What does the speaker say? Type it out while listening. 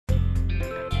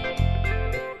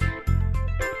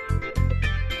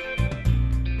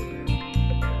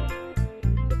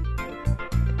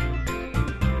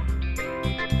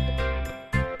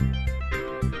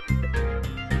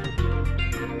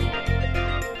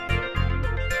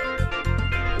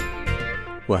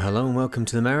Well, hello and welcome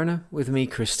to The Mariner with me,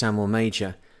 Chris Stanmore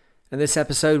Major. In this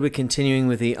episode, we're continuing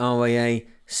with the RYA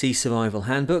Sea Survival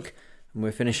Handbook, and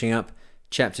we're finishing up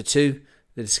Chapter 2,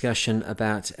 the discussion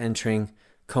about entering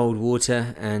cold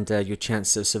water and your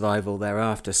chances of survival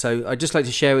thereafter. So I'd just like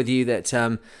to share with you that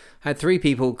I had 3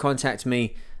 people contact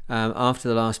me after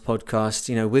the last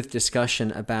podcast, with discussion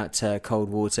about cold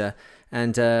water,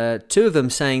 and 2 of them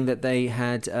saying that they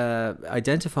had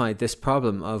identified this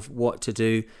problem of what to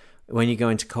do when you go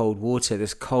into cold water,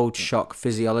 this cold shock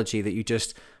physiology that you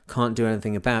just can't do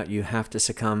anything about. You have to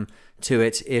succumb to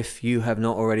it if you have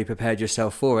not already prepared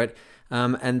yourself for it.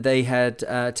 And they had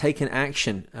taken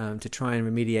action to try and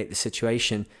remediate the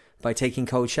situation by taking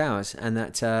cold showers, and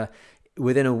that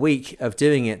within a week of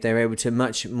doing it, they were able to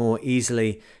much more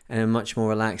easily and in a much more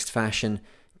relaxed fashion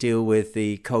deal with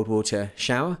the cold water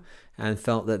shower, and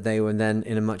felt that they were then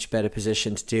in a much better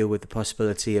position to deal with the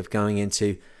possibility of going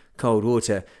into cold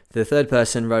water. The third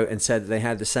person wrote and said that they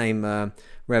had the same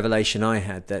revelation I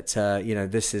had, that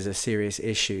this is a serious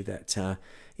issue, that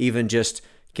even just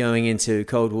going into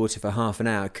cold water for half an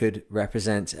hour could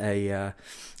represent a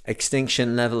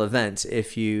extinction level event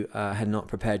if you had not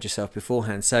prepared yourself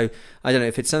beforehand. So I don't know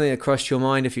if it's something that crossed your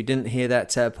mind. If you didn't hear that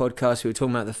podcast, we were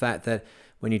talking about the fact that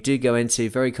when you do go into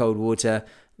very cold water,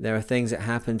 there are things that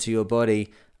happen to your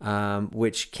body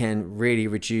which can really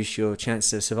reduce your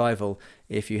chances of survival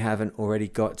if you haven't already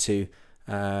got to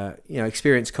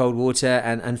experience cold water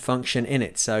and function in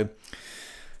it. So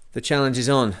the challenge is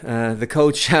on, the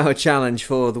cold shower challenge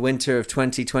for the winter of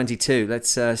 2022.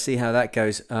 Let's see how that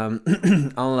goes.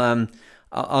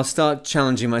 I'll start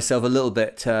challenging myself a little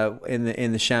bit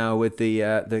in the shower with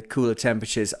the cooler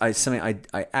temperatures. Something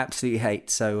I absolutely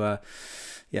hate. So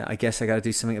I guess I got to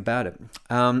do something about it.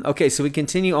 Okay, so we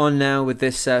continue on now with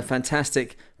this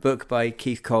fantastic book by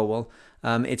Keith Colwell.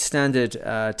 It's standard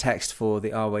text for the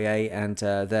RYA and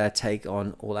their take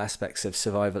on all aspects of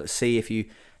survival at sea. If you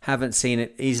haven't seen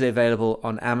it, easily available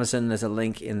on Amazon. There's a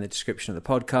link in the description of the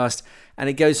podcast, and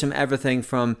it goes from everything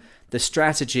from the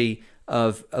strategy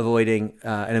of avoiding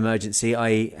an emergency,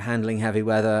 i.e. handling heavy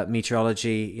weather,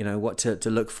 meteorology, what to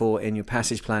look for in your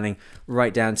passage planning,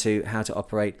 right down to how to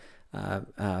operate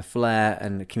flare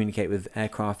and communicate with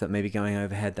aircraft that may be going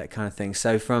overhead, that kind of thing.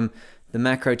 So from the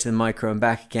macro to the micro and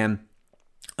back again.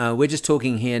 We're just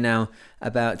talking here now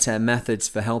about methods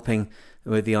for helping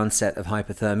with the onset of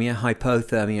hypothermia.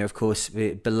 Hypothermia, of course,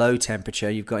 below temperature.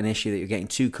 You've got an issue that you're getting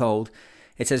too cold.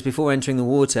 It says before entering the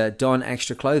water, don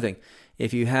extra clothing.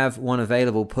 If you have one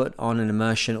available, put on an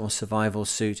immersion or survival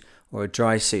suit or a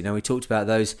dry suit. Now, we talked about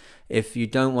those. If you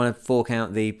don't want to fork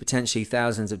out the potentially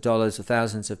thousands of dollars or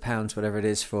thousands of pounds, whatever it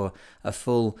is, for a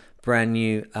full brand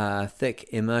new thick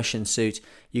immersion suit,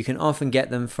 you can often get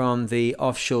them from the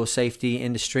offshore safety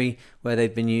industry where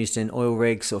they've been used in oil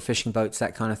rigs or fishing boats,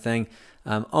 that kind of thing.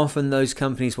 Often those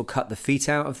companies will cut the feet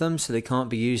out of them so they can't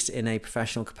be used in a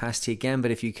professional capacity again.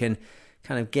 But if you can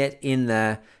kind of get in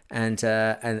there and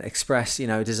express,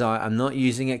 a desire, I'm not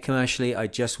using it commercially, I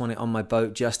just want it on my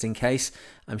boat just in case,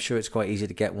 I'm sure it's quite easy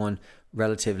to get one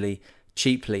relatively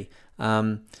cheaply.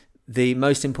 The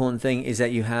most important thing is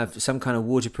that you have some kind of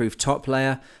waterproof top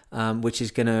layer, which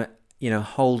is going to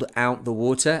hold out the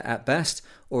water at best,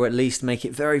 or at least make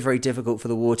it very, very difficult for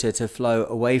the water to flow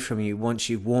away from you once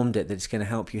you've warmed it. That's going to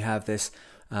help you have this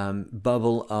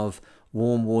bubble of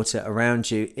warm water around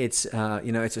you. It's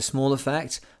it's a small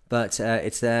effect, but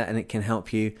it's there, and it can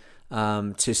help you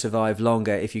to survive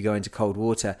longer if you go into cold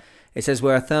water. It says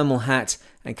wear a thermal hat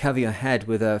and cover your head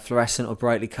with a fluorescent or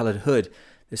brightly coloured hood.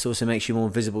 This also makes you more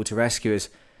visible to rescuers,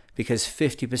 because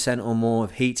 50% or more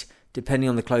of heat, depending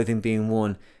on the clothing being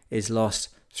worn, is lost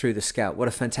through the scalp. What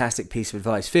a fantastic piece of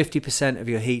advice. 50% of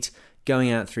your heat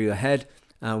going out through your head.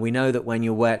 We know that when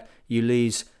you're wet, you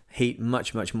lose heat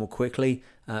much, much more quickly.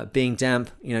 Being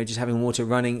damp, just having water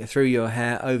running through your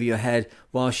hair, over your head,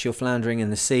 whilst you're floundering in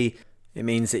the sea, it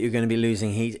means that you're going to be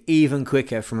losing heat even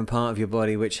quicker from a part of your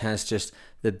body which has just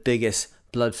the biggest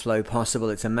blood flow possible.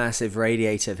 It's a massive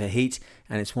radiator for heat,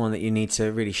 and it's one that you need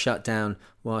to really shut down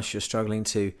whilst you're struggling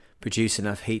to produce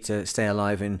enough heat to stay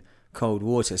alive in cold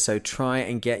water. So try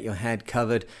and get your head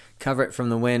covered. Cover it from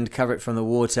the wind, cover it from the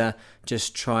water.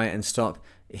 Just try and stop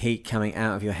heat coming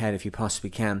out of your head if you possibly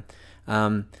can.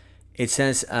 It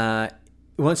says,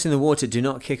 once in the water, do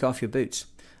not kick off your boots.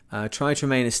 Try to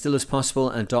remain as still as possible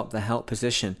and adopt the help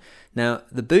position. Now,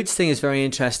 the boots thing is very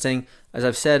interesting. As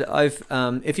I've said,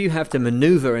 if you have to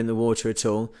maneuver in the water at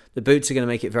all, the boots are going to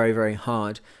make it very, very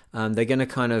hard. They're going to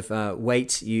kind of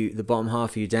weight the bottom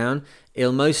half of you down.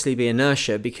 It'll mostly be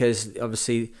inertia, because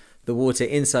obviously the water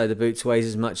inside the boots weighs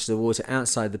as much as the water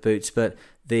outside the boots, but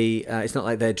it's not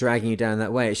like they're dragging you down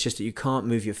that way. It's just that you can't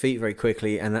move your feet very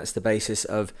quickly, and that's the basis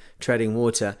of treading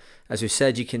water. As we've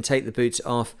said, you can take the boots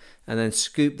off and then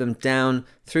scoop them down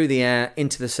through the air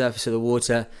into the surface of the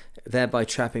water, thereby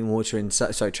trapping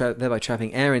thereby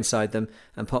trapping air inside them,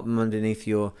 and pop them underneath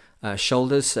your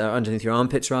shoulders, underneath your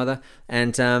armpits rather,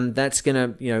 and that's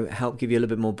going to help give you a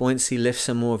little bit more buoyancy, lift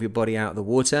some more of your body out of the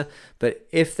water. But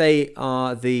if they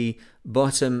are the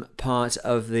bottom part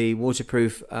of the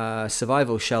waterproof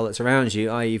survival shell that's around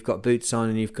you, i.e. you've got boots on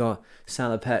and you've got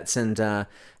salopettes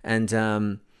and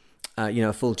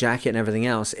a full jacket and everything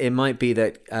else, it might be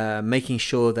that making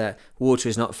sure that water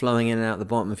is not flowing in and out the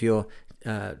bottom of your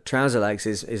trouser legs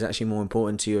is actually more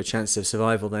important to your chance of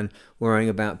survival than worrying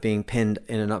about being pinned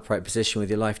in an upright position with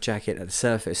your life jacket at the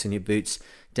surface and your boots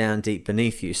down deep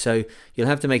beneath you. So you'll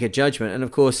have to make a judgment, and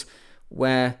of course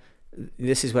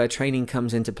this is where training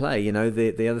comes into play.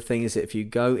 The other thing is that if you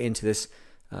go into this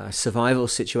survival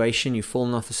situation, you've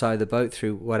fallen off the side of the boat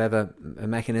through whatever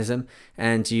mechanism,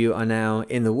 and you are now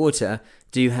in the water,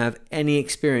 do you have any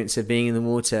experience of being in the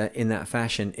water in that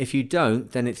fashion? If you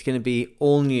don't, then it's going to be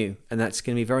all new, and that's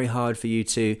going to be very hard for you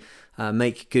to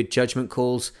make good judgment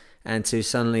calls and to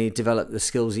suddenly develop the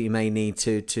skills that you may need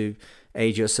to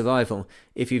aid your survival.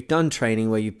 If you've done training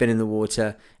where you've been in the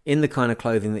water in the kind of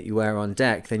clothing that you wear on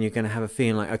deck, then you're going to have a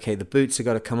feeling like, okay, the boots have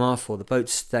got to come off, or the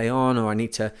boats stay on, or I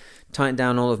need to tighten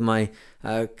down all of my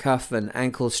cuff and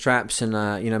ankle straps, and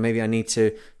maybe I need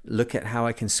to look at how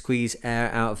I can squeeze air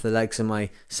out of the legs of my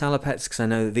salopettes, because I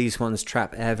know that these ones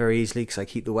trap air very easily because I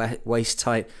keep the waist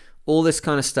tight. All this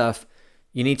kind of stuff,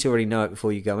 you need to already know it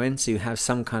before you go in, so you have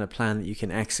some kind of plan that you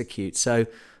can execute. So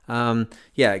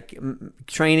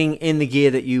training in the gear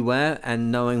that you wear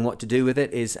and knowing what to do with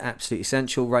it is absolutely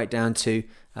essential, right down to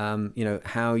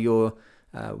how your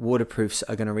waterproofs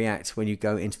are going to react when you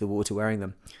go into the water wearing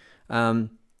them.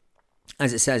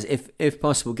 As it says, if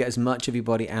possible, get as much of your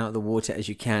body out of the water as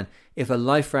you can. If a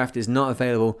life raft is not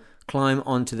available, climb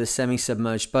onto the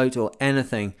semi-submerged boat or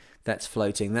anything that's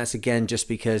floating. That's again just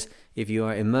because if you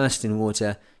are immersed in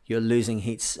water, you're losing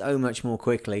heat so much more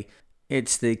quickly.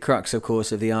 It's the crux, of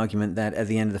course, of the argument that at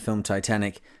the end of the film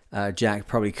Titanic, Jack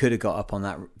probably could have got up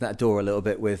on that door a little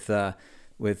bit with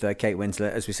Kate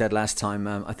Winslet. As we said last time,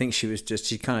 I think she's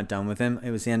kind of done with him.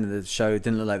 It was the end of the show. It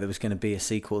didn't look like there was going to be a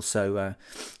sequel, so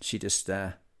she just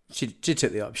she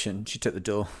took the option. She took the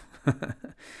door.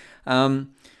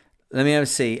 Let me have a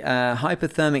see.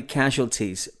 Hypothermic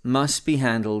casualties must be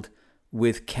handled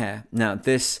with care. Now,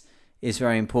 this is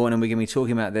very important, and we're going to be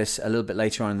talking about this a little bit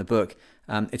later on in the book.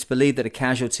 It's believed that a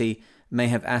casualty may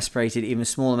have aspirated even a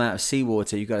small amount of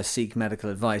seawater. You've got to seek medical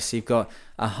advice. So you've got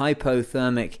a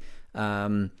hypothermic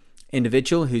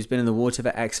individual who's been in the water for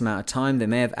X amount of time. They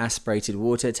may have aspirated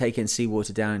water, taken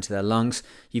seawater down into their lungs.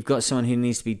 You've got someone who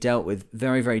needs to be dealt with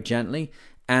very, very gently,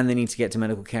 and they need to get to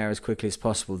medical care as quickly as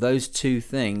possible. Those two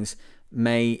things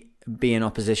may be in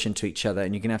opposition to each other,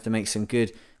 and you're going to have to make some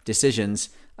good decisions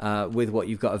with what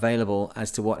you've got available as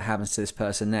to what happens to this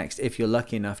person next, if you're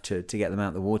lucky enough to get them out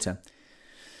of the water.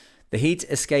 The heat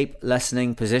escape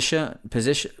lessening posture,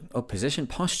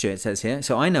 it says here.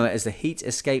 So I know it as the heat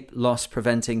escape loss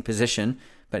preventing position,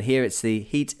 but here it's the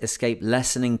heat escape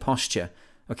lessening posture.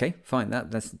 Okay, fine,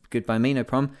 that's good by me, no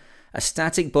problem. A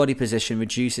static body position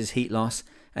reduces heat loss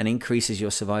and increases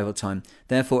your survival time.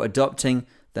 Therefore, adopting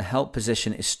the help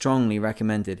position is strongly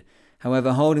recommended.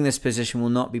 However, holding this position will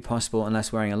not be possible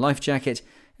unless wearing a life jacket,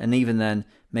 and even then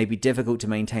may be difficult to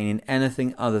maintain in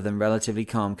anything other than relatively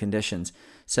calm conditions.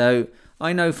 So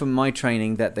I know from my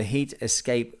training that the heat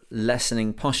escape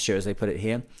lessening posture, as they put it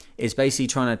here, is basically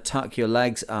trying to tuck your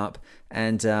legs up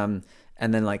and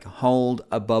then like hold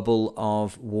a bubble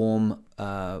of warm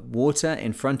water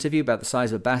in front of you about the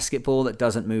size of a basketball that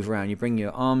doesn't move around. You bring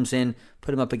your arms in, put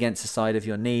them up against the side of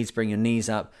your knees, bring your knees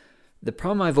up. The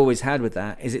problem I've always had with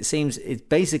that is it seems it's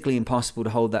basically impossible to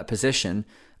hold that position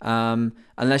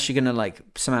unless you're going to like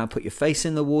somehow put your face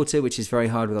in the water, which is very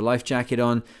hard with a life jacket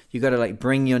on. You've got to like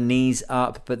bring your knees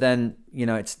up, but then,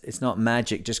 it's not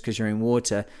magic just because you're in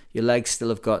water. Your legs still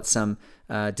have got some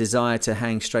desire to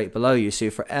hang straight below you. So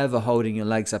you're forever holding your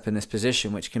legs up in this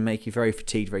position, which can make you very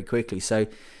fatigued very quickly. So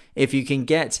if you can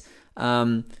get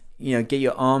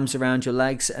your arms around your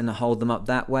legs and hold them up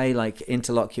that way, like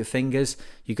interlock your fingers.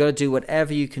 You've got to do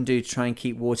whatever you can do to try and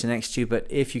keep water next to you, but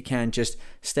if you can, just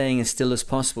staying as still as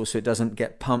possible so it doesn't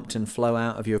get pumped and flow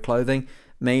out of your clothing,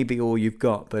 may be all you've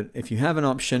got. But if you have an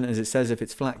option, as it says, if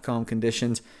it's flat, calm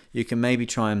conditions, you can maybe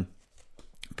try and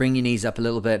Bring your knees up a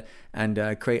little bit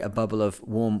and create a bubble of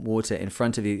warm water in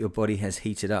front of you. Your body has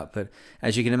heated up. But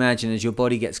as you can imagine, as your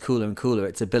body gets cooler and cooler,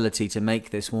 its ability to make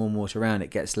this warm water around it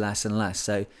gets less and less.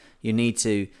 So you need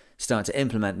to start to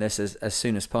implement this as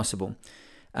soon as possible.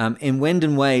 In wind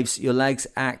and waves, your legs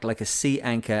act like a sea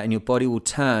anchor and your body will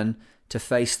turn to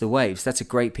face the waves. That's a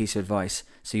great piece of advice.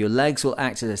 So your legs will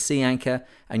act as a sea anchor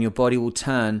and your body will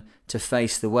turn to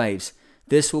face the waves.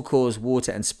 This will cause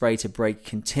water and spray to break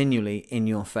continually in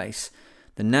your face.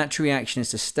 The natural reaction is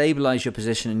to stabilize your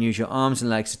position and use your arms and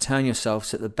legs to turn yourself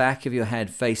so that the back of your head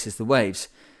faces the waves.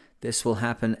 This will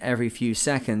happen every few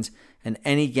seconds, and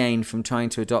any gain from trying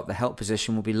to adopt the help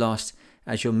position will be lost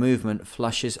as your movement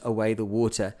flushes away the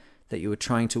water that you were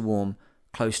trying to warm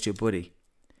close to your body.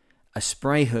 A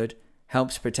spray hood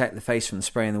helps protect the face from the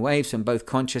spray and the waves from both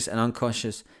conscious and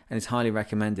unconscious, and is highly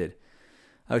recommended.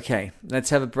 Okay, let's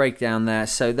have a breakdown there.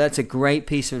 So that's a great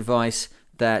piece of advice,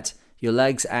 that your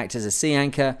legs act as a sea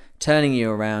anchor, turning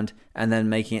you around and then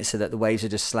making it so that the waves are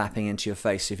just slapping into your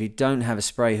face. So if you don't have a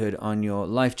spray hood on your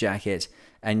life jacket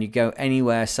and you go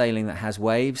anywhere sailing that has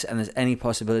waves and there's any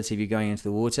possibility of you going into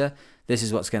the water, this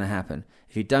is what's going to happen.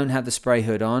 If you don't have the spray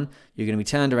hood on, you're going to be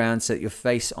turned around so that your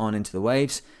face on into the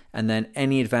waves, and then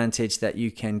any advantage that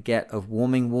you can get of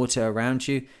warming water around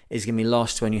you is going to be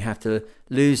lost when you have to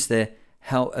lose the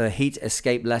heat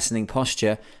escape lessening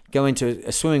posture, go into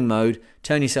a swimming mode,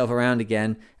 turn yourself around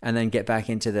again, and then get back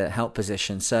into the help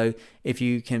position. So if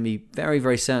you can be very,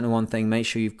 very certain of one thing, make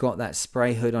sure you've got that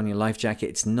spray hood on your life jacket.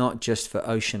 It's not just for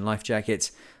ocean life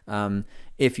jackets.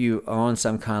 If you are on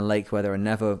some kind of lake where there are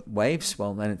never waves,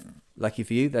 well, then lucky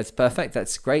for you, that's perfect,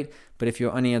 that's great. But if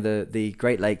you're on any of the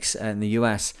Great Lakes in the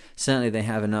US, certainly they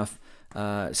have enough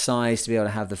size to be able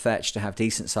to have the fetch to have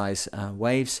decent size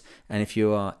waves. And if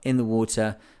you are in the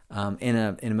water in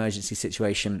an emergency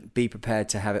situation, be prepared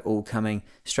to have it all coming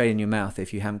straight in your mouth.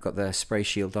 If you haven't got the spray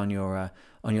shield on your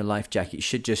life jacket, you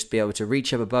should just be able to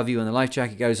reach up above you when the life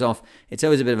jacket goes off. It's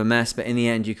always a bit of a mess, but in the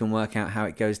end you can work out how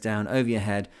it goes down over your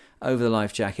head, over the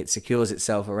life jacket, secures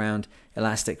itself around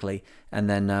elastically, and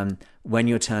then when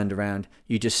you're turned around,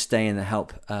 you just stay in the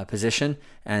help position,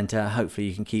 and hopefully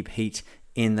you can keep heat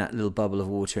in that little bubble of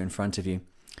water in front of you.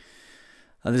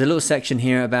 There's a little section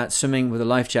here about swimming with a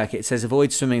life jacket. It says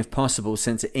avoid swimming if possible,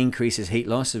 since it increases heat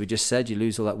loss. As we just said, you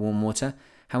lose all that warm water.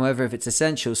 However, if it's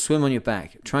essential, swim on your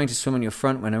back. Trying to swim on your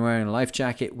front when wearing a life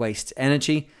jacket wastes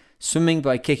energy. Swimming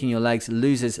by kicking your legs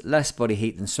loses less body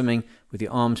heat than swimming with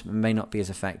your arms, but may not be as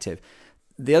effective.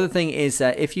 The other thing is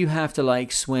that if you have to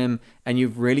swim and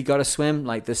you've really got to swim,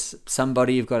 like there's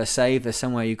somebody you've got to save, there's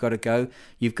somewhere you've got to go,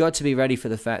 you've got to be ready for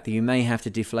the fact that you may have to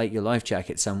deflate your life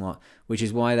jacket somewhat, which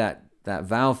is why that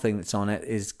valve thing that's on it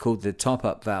is called the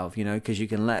top-up valve, because you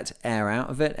can let air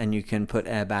out of it and you can put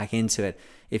air back into it.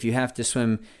 If you have to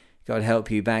swim, God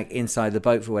help you, back inside the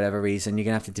boat for whatever reason, you're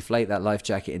going to have to deflate that life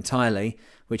jacket entirely,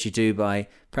 which you do by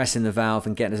pressing the valve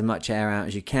and getting as much air out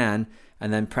as you can,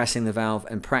 and then pressing the valve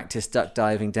and practice duck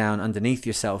diving down underneath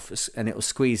yourself, and it will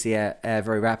squeeze the air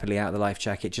very rapidly out of the life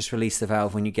jacket. Just release the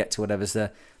valve when you get to whatever's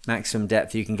the maximum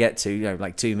depth you can get to,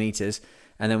 like 2 meters.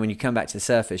 And then when you come back to the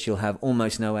surface, you'll have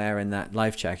almost no air in that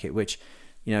life jacket, which,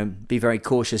 be very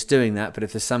cautious doing that. But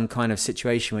if there's some kind of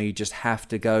situation where you just have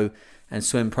to go and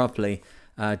swim properly,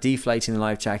 deflating the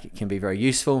life jacket can be very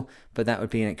useful, but that would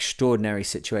be an extraordinary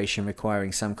situation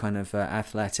requiring some kind of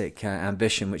athletic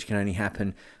ambition, which can only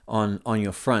happen on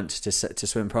your front to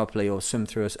swim properly, or swim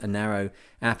through a narrow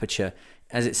aperture.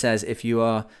 As it says, if you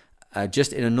are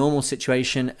just in a normal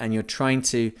situation and you're trying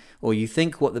to, or you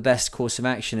think what the best course of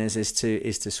action is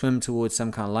to swim towards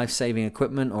some kind of life-saving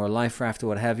equipment or a life raft or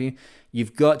what have you,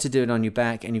 you've got to do it on your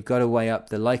back, and you've got to weigh up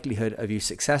the likelihood of you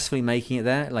successfully making it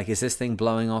there. Like, is this thing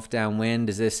blowing off downwind?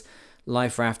 Is this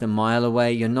life raft a mile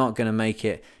away? You're not going to make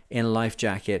it in a life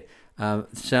jacket.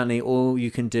 Certainly all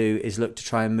you can do is look to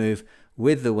try and move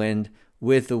with the wind,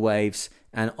 with the waves,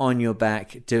 and on your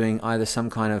back, doing either some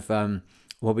kind of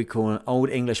what we call an old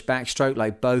English backstroke,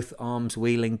 like both arms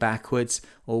wheeling backwards,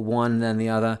 or one then the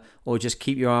other, or just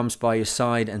keep your arms by your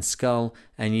side and skull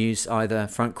and use either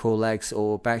front crawl legs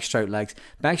or backstroke legs.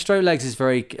 Backstroke legs is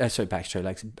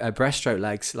breaststroke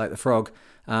legs, like the frog.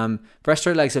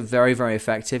 Breaststroke legs are very, very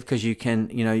effective because you can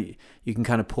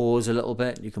kind of pause a little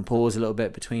bit. You can pause a little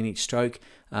bit between each stroke.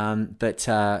 But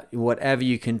whatever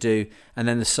you can do, and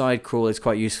then the side crawl is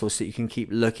quite useful, so you can keep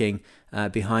looking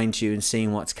behind you and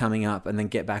seeing what's coming up, and then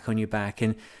get back on your back.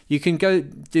 And you can go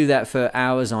do that for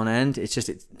hours on end. It's just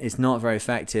it's not very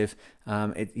effective.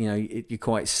 You're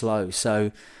quite slow.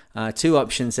 So 2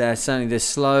 options there. Certainly the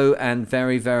slow and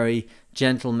very, very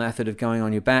gentle method of going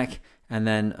on your back, And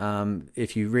then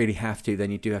if you really have to, then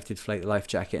you do have to deflate the life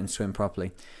jacket and swim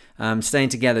properly. Staying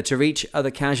together. To reach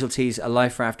other casualties, a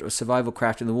life raft or survival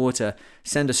craft in the water,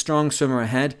 send a strong swimmer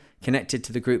ahead, connected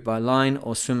to the group by line,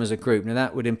 or swim as a group. Now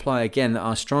that would imply again that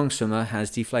our strong swimmer has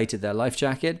deflated their life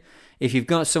jacket. If you've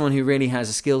got someone who really has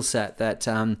a skill set that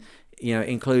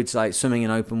includes like swimming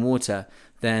in open water,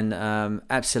 then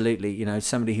absolutely,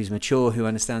 somebody who's mature, who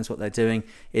understands what they're doing,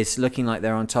 is looking like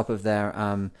they're on top of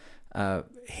their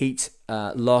heat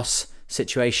loss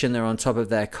situation. They're on top of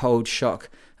their cold shock.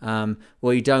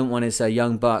 What you don't want is a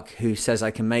young buck who says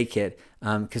I can make it,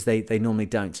 because they normally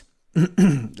don't.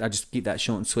 I just keep that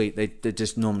short and sweet. They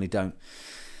just normally don't.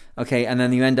 Okay, and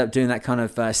then you end up doing that kind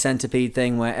of centipede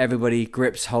thing where everybody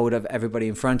grips hold of everybody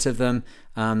in front of them.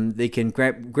 They can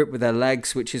grip with their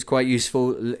legs, which is quite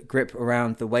useful. Grip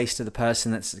around the waist of the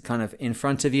person that's kind of in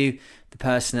front of you. The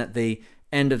person at the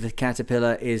end of the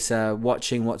caterpillar is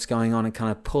watching what's going on and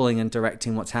kind of pulling and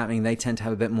directing what's happening. They tend to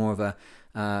have a bit more of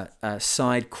a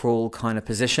side crawl kind of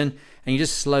position, and you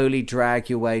just slowly drag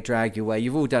your way.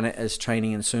 You've all done it as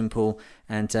training in the swimming pool,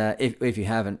 and if you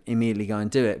haven't, immediately go and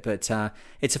do it. But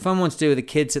it's a fun one to do with the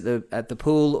kids at the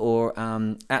pool or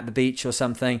at the beach or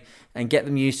something, and get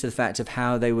them used to the fact of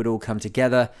how they would all come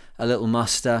together. A little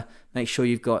muster. Make sure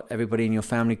you've got everybody in your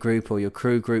family group or your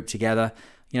crew group together.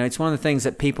 It's one of the things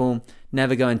that people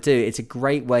never go and do. It's a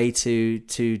great way to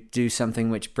do something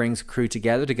which brings a crew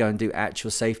together to go and do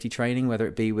actual safety training, whether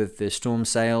it be with the storm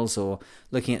sails or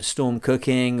looking at storm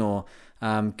cooking or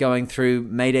going through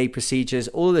Mayday procedures,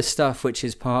 all this stuff which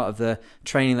is part of the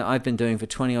training that I've been doing for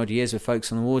 20 odd years with folks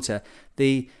on the water.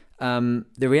 The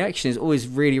reaction is always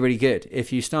really, really good.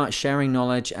 If you start sharing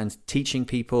knowledge and teaching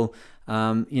people,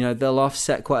 they'll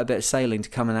offset quite a bit of sailing to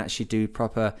come and actually do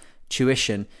proper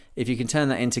tuition. If you can turn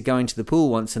that into going to the pool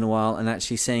once in a while and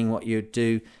actually seeing what you'd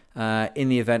do in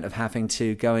the event of having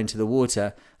to go into the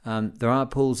water, there are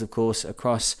pools, of course,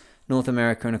 across North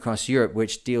America and across Europe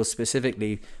which deal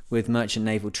specifically with merchant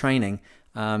naval training.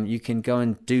 You can go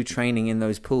and do training in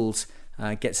those pools,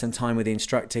 get some time with the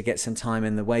instructor, get some time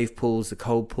in the wave pools, the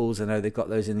cold pools. I know they've got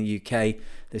those in the UK.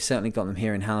 They've certainly got them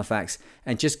here in Halifax,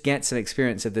 and just get some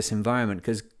experience of this environment,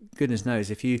 because goodness knows,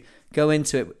 if you go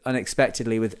into it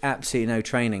unexpectedly with absolutely no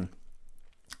training,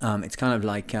 it's kind of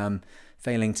like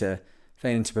failing to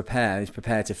prepare is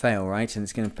prepared to fail, right? And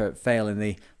it's going to fail in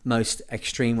the most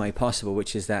extreme way possible,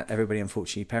 which is that everybody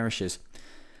unfortunately perishes.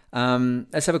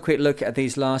 Let's have a quick look at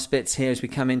these last bits here as we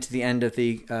come into the end of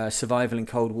the survival in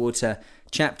cold water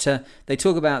chapter. They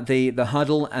talk about the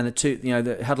huddle and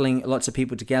the huddling lots of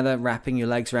people together, wrapping your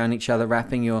legs around each other,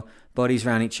 wrapping your bodies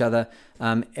around each other.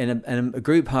 In a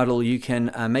group huddle, you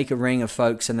can make a ring of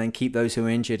folks and then keep those who are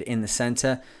injured in the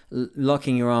center,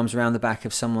 locking your arms around the back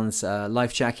of someone's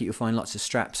life jacket. You'll find lots of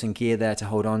straps and gear there to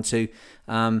hold on to.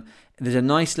 There's a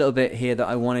nice little bit here that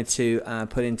I wanted to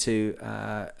put into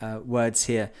words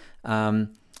here.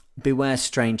 Beware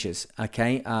strangers,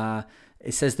 okay?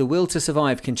 It says the will to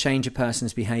survive can change a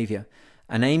person's behavior.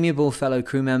 An amiable fellow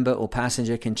crew member or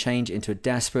passenger can change into a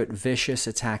desperate, vicious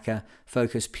attacker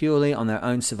focused purely on their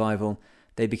own survival.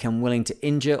 They become willing to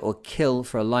injure or kill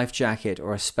for a life jacket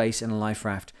or a space in a life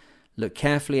raft. Look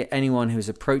carefully at anyone who is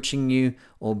approaching you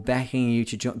or beckoning you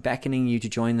to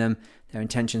join them. Their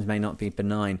intentions may not be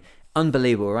benign.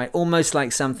 Unbelievable, right? Almost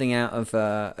like something out of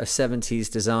a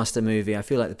 70s disaster movie. I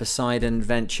feel like the Poseidon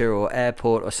Venture or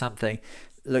Airport or something.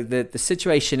 Look, the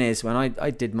situation is when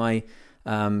I did my,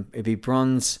 it'd be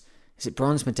bronze, is it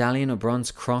bronze medallion or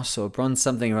bronze cross or bronze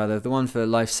something or other, the one for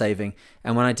life-saving.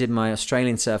 And when I did my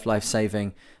Australian surf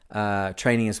life-saving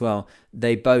training as well,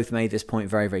 they both made this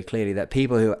point very, very clearly, that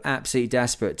people who are absolutely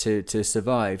desperate to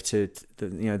survive,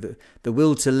 the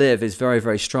will to live is very,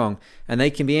 very strong, and they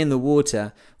can be in the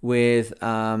water with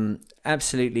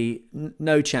absolutely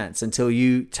no chance until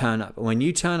you turn up. When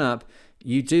you turn up,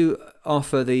 you do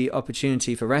offer the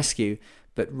opportunity for rescue,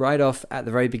 but right off at the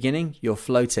very beginning, you're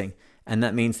floating. And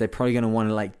that means they're probably going to want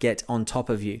to get on top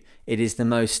of you. It is the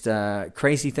most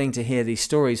crazy thing to hear these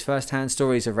stories, first-hand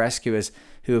stories of rescuers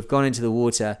who have gone into the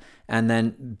water and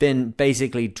then been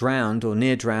basically drowned or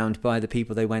near drowned by the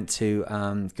people they went to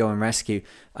go and rescue.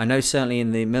 I know certainly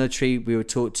in the military we were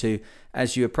taught to,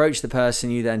 as you approach the person,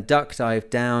 you then duck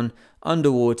dive down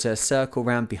underwater, circle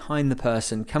round behind the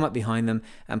person, come up behind them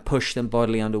and push them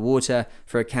bodily underwater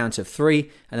for a count of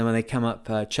 3. And then when they come up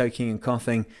choking and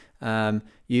coughing,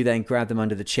 you then grab them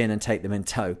under the chin and take them in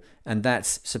tow. And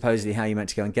that's supposedly how you're meant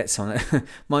to go and get someone.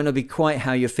 Might not be quite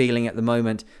how you're feeling at the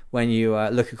moment when you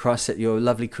look across at your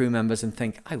lovely crew members and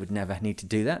think, I would never need to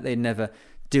do that. They'd never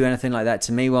do anything like that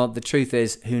to me. Well, the truth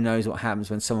is, who knows what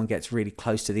happens when someone gets really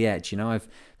close to the edge. I've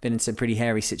been in some pretty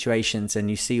hairy situations, and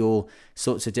you see all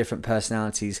sorts of different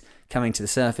personalities coming to the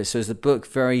surface. So as the book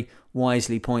very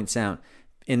wisely points out,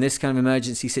 in this kind of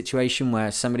emergency situation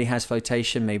where somebody has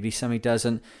flotation, maybe somebody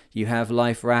doesn't, you have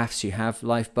life rafts, you have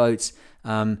lifeboats,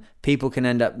 people can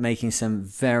end up making some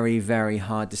very, very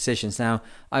hard decisions. Now,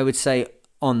 I would say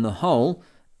on the whole,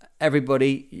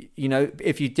 everybody,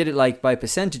 if you did it like by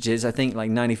percentages, I think like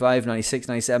 95, 96,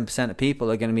 97% of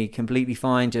people are going to be completely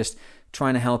fine just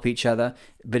trying to help each other.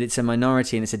 But it's a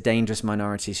minority, and it's a dangerous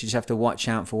minority. So you just have to watch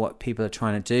out for what people are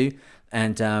trying to do.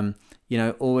 And,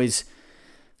 always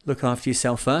look after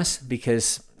yourself first,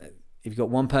 because if you've got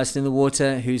one person in the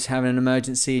water who's having an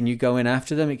emergency and you go in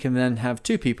after them, it can then have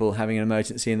two people having an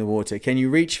emergency in the water. Can you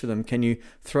reach for them? Can you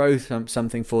throw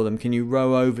something for them? Can you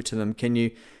row over to them? Can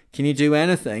you do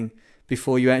anything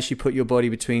before you actually put your body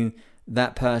between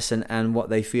that person and what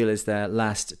they feel is their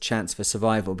last chance for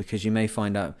survival? Because you may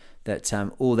find out that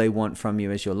all they want from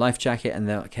you is your life jacket, and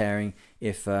they're not caring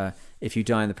if you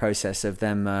die in the process of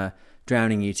them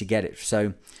drowning you to get it.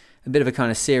 So a bit of a kind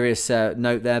of serious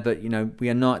note there, but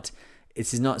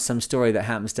this is not some story that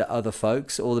happens to other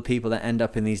folks. All the people that end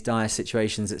up in these dire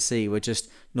situations at sea were just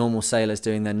normal sailors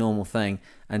doing their normal thing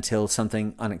until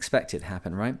something unexpected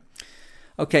happened, right?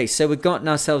 Okay, so we've gotten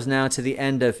ourselves now to the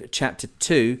end of chapter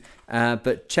 2,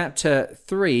 but chapter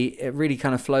 3, it really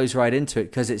kind of flows right into it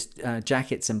because it's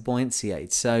jackets and buoyancy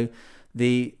aids. So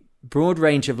the broad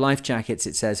range of life jackets,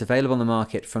 it says, available on the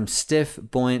market, from stiff,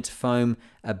 buoyant foam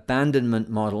abandonment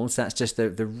models, that's just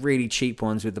the really cheap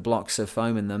ones with the blocks of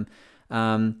foam in them,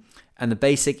 and the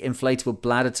basic inflatable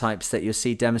bladder types that you'll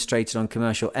see demonstrated on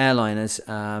commercial airliners.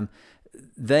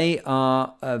 They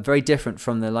are very different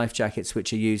from the life jackets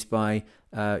which are used by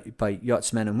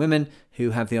yachtsmen and women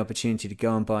who have the opportunity to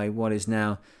go and buy what is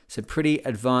now some pretty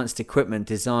advanced equipment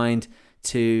designed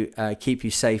to keep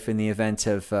you safe in the event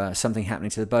of something happening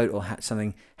to the boat, or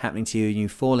something happening to you and you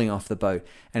falling off the boat.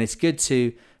 And it's good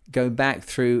to go back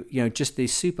through, just the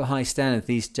super high standard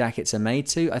these jackets are made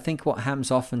to. I think what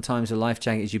happens oftentimes with life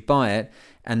jacket is you buy it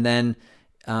and then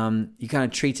you kind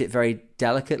of treat it very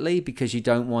delicately because you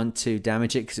don't want to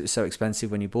damage it because it was so expensive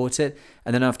when you bought it.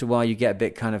 And then after a while you get a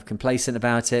bit kind of complacent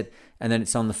about it, and then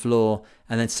it's on the floor,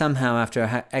 and then somehow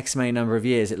after X many number of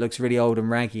years it looks really old and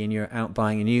raggy and you're out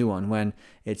buying a new one when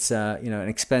it's an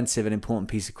expensive and important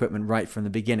piece of equipment right from the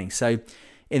beginning. So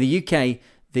in the UK,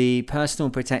 the Personal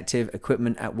Protective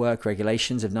Equipment at Work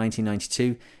Regulations of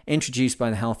 1992, introduced by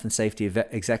the Health and Safety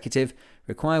Executive,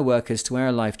 require workers to wear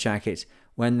a life jacket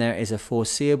when there is a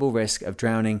foreseeable risk of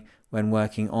drowning when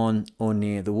working on or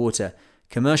near the water.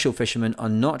 Commercial fishermen are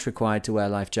not required to wear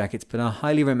life jackets, but are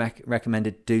highly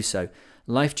recommended to do so.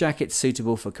 Life jackets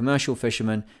suitable for commercial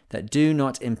fishermen that do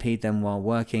not impede them while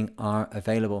working are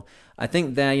available. I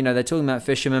think they're talking about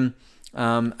fishermen.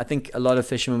 I think a lot of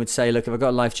fishermen would say, look, if I've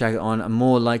got a life jacket on, I'm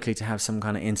more likely to have some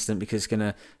kind of incident because it's going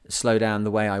to slow down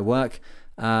the way I work.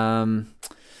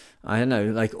 I don't know,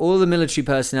 like all the military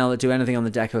personnel that do anything on the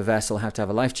deck of a vessel have to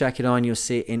have a life jacket on. You'll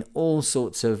see it in all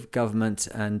sorts of government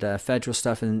and federal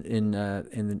stuff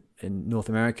in North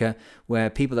America, where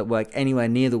people that work anywhere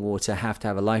near the water have to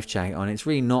have a life jacket on. It's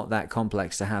really not that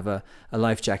complex to have a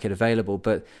life jacket available,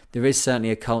 but there is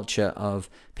certainly a culture of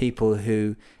people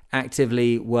who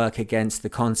actively work against the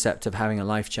concept of having a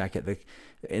life jacket.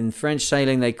 In French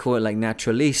sailing, they call it like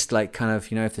naturaliste, like kind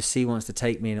of, if the sea wants to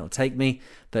take me, it'll take me.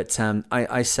 But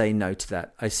I say no to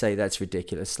that. I say that's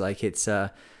ridiculous. Like there's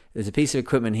a piece of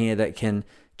equipment here that can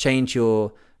change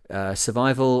your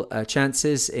survival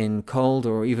chances in cold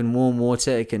or even warm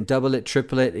water. It can double it,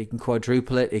 triple it, it can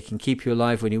quadruple it. It can keep you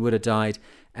alive when you would have died.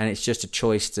 And it's just a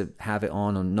choice to have it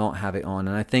on or not have it on.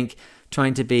 And I think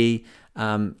trying to be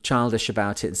childish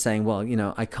about it and saying, well,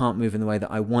 I can't move in the way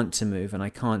that I want to move, and I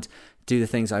can't do the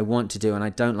things I want to do, and I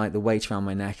don't like the weight around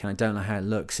my neck, and I don't like how it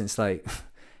looks. It's like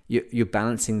you're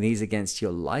balancing these against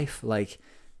your life. Like,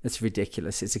 that's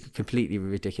ridiculous. It's a completely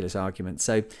ridiculous argument.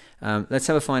 So let's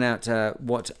have a find out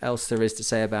what else there is to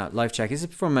say about life jackets.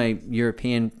 This is from a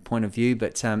European point of view,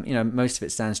 but most of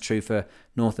it stands true for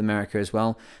North America as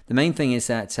well. The main thing is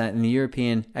that in the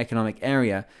European Economic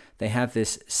Area, they have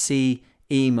this CE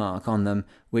mark on them,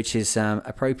 which is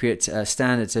appropriate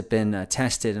standards have been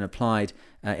tested and applied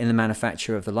in the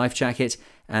manufacture of the life jacket,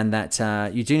 and that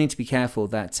you do need to be careful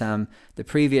that the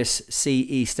previous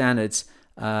CE standards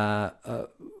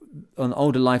on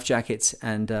older life jackets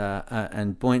and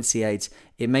buoyancy aids,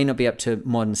 it may not be up to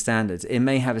modern standards. It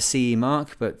may have a CE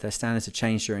mark, but the standards have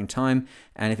changed during time,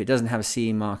 and if it doesn't have a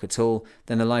CE mark at all,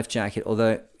 then the life jacket,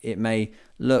 although it may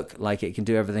look like it can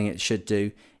do everything it should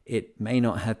do, it may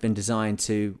not have been designed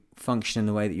to function in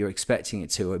the way that you're expecting it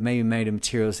to, or it may be made of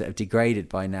materials that have degraded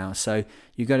by now. So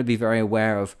you've got to be very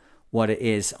aware of what it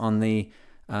is. On the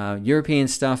European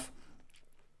stuff,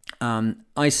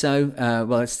 ISO,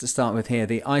 well, let's start with here.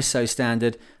 The ISO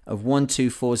standard of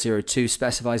 12402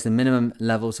 specifies the minimum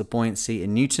levels of buoyancy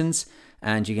in newtons,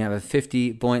 and you can have a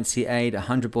 50 buoyancy aid,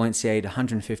 100 buoyancy aid,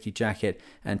 150 jacket,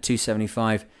 and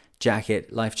 275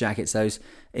 jacket, life jackets. Those,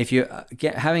 if you're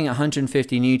having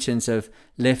 150 newtons of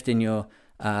lift in your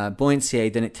buoyancy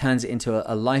aid, then it turns it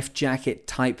into a life jacket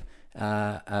type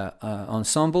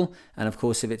ensemble. And of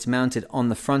course, if it's mounted on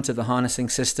the front of the harnessing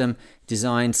system,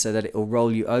 designed so that it will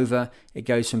roll you over, it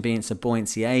goes from being a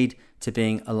buoyancy aid to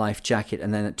being a life jacket.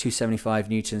 And then at 275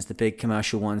 newtons, the big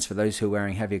commercial ones for those who are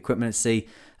wearing heavy equipment at sea,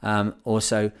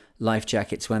 also life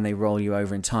jackets when they roll you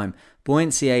over in time.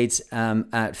 Buoyancy aids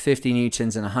at 50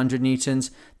 newtons and 100 newtons,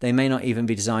 they may not even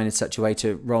be designed in such a way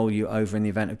to roll you over in the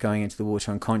event of going into the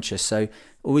water unconscious. So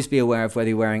always be aware of whether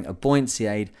you're wearing a buoyancy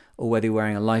aid or whether you're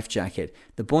wearing a life jacket.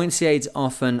 The buoyancy aids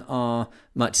often are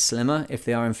much slimmer. If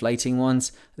they are inflating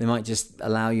ones, they might just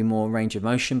allow you more range of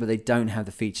motion, but they don't have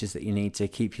the features that you need to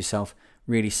keep yourself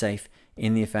really safe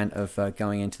in the event of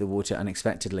going into the water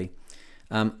unexpectedly.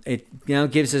 It now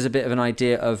gives us a bit of an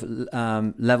idea of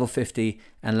level 50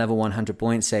 and level 100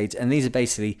 buoyancy aids, and these are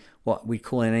basically what we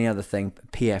call in any other thing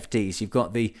PFDs. You've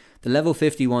got the level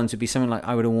 50 ones would be something like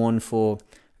I would have worn for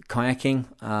kayaking.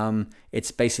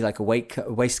 It's basically like a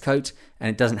waistcoat, and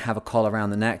it doesn't have a collar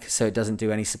around the neck, so it doesn't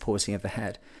do any supporting of the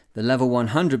head. The level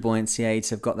 100 buoyancy aids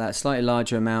have got that slightly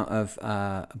larger amount of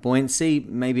buoyancy,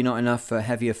 maybe not enough for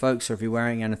heavier folks or if you're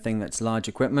wearing anything that's large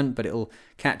equipment, but it'll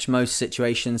catch most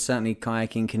situations, certainly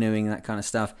kayaking, canoeing, that kind of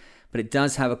stuff. But it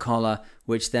does have a collar,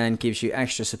 which then gives you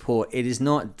extra support. It is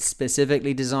not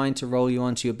specifically designed to roll you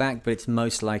onto your back, but it's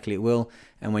most likely it will.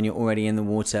 And when you're already in the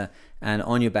water and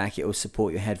on your back, it will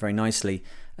support your head very nicely.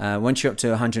 Once you're up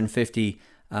to 150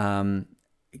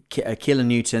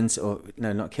 kilonewtons, or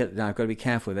no, not kilo, no, I've got to be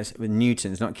careful with this, with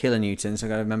newtons, not kilonewtons. I've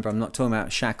got to remember I'm not talking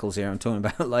about shackles here, I'm talking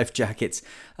about life jackets.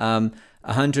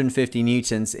 150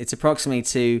 newtons, it's approximately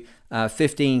to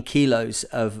 15 kilos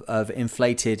of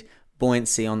inflated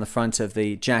buoyancy on the front of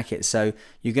the jacket. So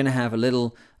you're going to have a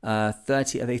little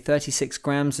 36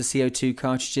 grams of CO2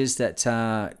 cartridges that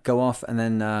go off and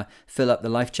then fill up the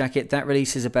life jacket. That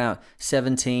releases about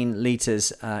 17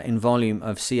 liters in volume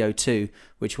of CO2,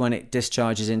 which when it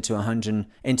discharges into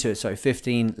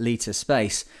 15 liter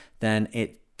space, then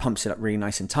it pumps it up really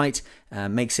nice and tight,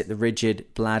 makes it the rigid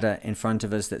bladder in front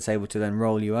of us that's able to then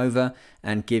roll you over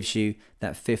and gives you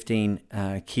that 15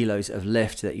 kilos of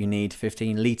lift that you need,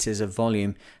 15 liters of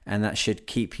volume, and that should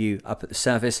keep you up at the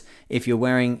surface. If you're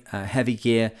wearing heavy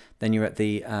gear, then you're at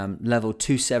the level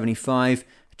 275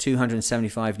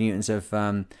 newtons of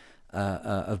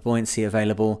buoyancy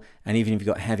available, and even if you've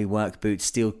got heavy work boots,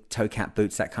 steel toe cap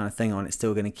boots, that kind of thing on, it's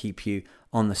still going to keep you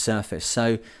on the surface.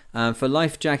 So for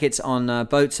life jackets on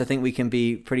boats, I think we can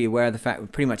be pretty aware of the fact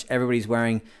that pretty much everybody's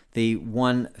wearing the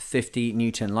 150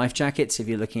 Newton life jackets. If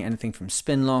you're looking at anything from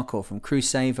Spinlock or from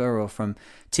Crusaver or from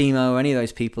Timo or any of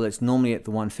those people, it's normally at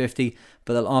the 150,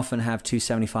 but they'll often have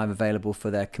 275 available for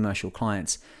their commercial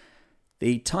clients.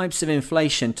 The types of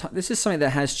inflation, this is something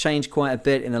that has changed quite a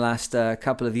bit in the last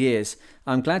couple of years.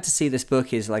 I'm glad to see this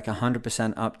book is like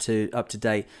 100% up to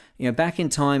date. You know, back in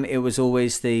time, it was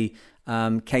always the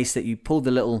case that you pulled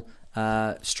the little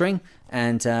string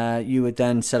and you would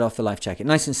then set off the life jacket.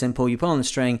 Nice and simple. You pull on the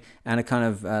string and a kind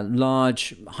of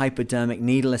large hypodermic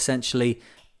needle essentially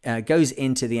goes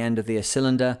into the end of the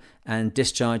cylinder and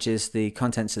discharges the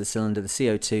contents of the cylinder, the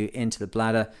CO2, into the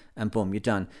bladder, and boom, you're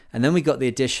done. And then we got the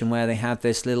addition where they have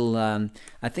this little,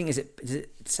 I think, is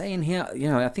it saying here? You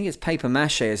know, I think it's paper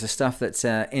mache is the stuff that's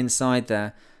inside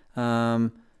there.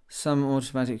 Some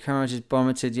automatic carriage is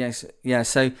vomited, yes. Yeah,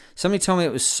 so somebody told me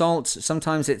it was salt.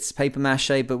 Sometimes it's paper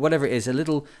mache, but whatever it is, a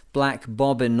little black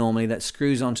bobbin normally that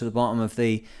screws onto the bottom of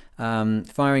the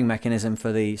firing mechanism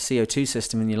for the CO2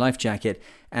 system in your life jacket.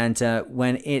 And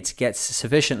when it gets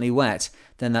sufficiently wet,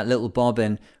 then that little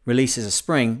bobbin releases a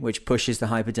spring which pushes the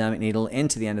hypodermic needle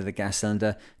into the end of the gas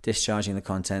cylinder, discharging the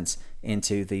contents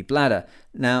into the bladder.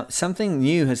 Now, something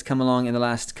new has come along in the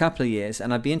last couple of years,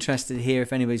 and I'd be interested to hear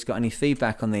if anybody's got any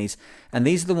feedback on these. And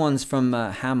these are the ones from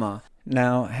Hamar.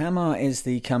 Now, Hamar is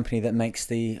the company that makes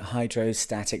the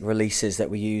hydrostatic releases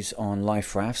that we use on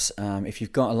life rafts. If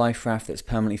you've got a life raft that's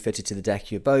permanently fitted to the deck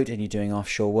of your boat and you're doing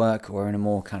offshore work or in a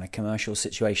more kind of commercial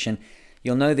situation,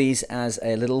 you'll know these as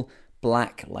a little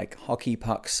black, like hockey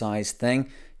puck sized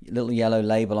thing, little yellow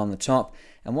label on the top.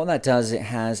 And what that does, it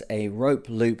has a rope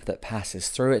loop that passes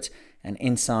through it, and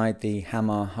inside the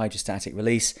Hamar hydrostatic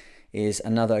release is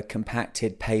another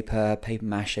compacted paper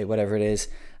mache, whatever it is,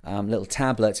 little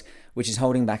tablet, which is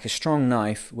holding back a strong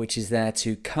knife, which is there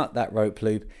to cut that rope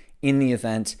loop in the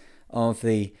event of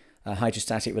the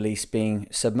hydrostatic release being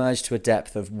submerged to a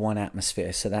depth of 1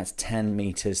 atmosphere. So that's 10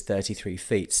 meters, 33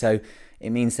 feet. So it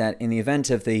means that in the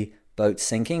event of the boat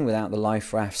sinking without the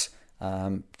life rafts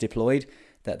deployed,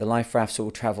 that the life rafts will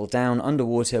travel down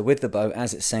underwater with the boat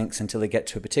as it sinks until they get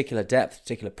to a particular depth,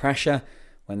 particular pressure.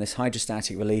 When this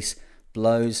hydrostatic release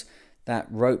blows, that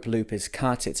rope loop is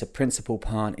cut. It's a principal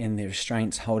part in the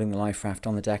restraints holding the life raft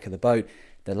on the deck of the boat.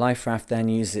 The life raft then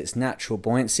uses its natural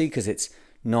buoyancy because it's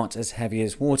not as heavy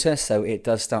as water, so it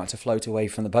does start to float away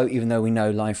from the boat, even though we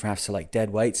know life rafts are like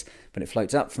dead weights, but it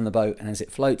floats up from the boat, and as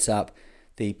it floats up,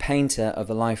 the painter of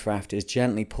the life raft is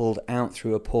gently pulled out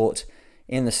through a port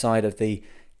in the side of the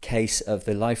case of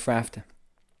the life raft,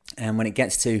 and when it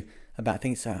gets to about, I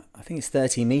think it's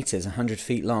 30 meters, 100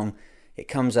 feet long, it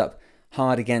comes up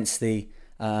hard against the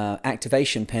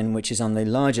activation pin, which is on the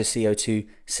larger CO2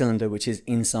 cylinder, which is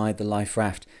inside the life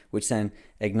raft, which then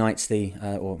ignites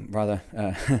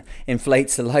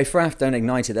inflates the life raft. Don't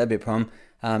ignite it, that'd be a problem.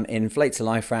 Inflates the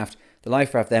life raft. The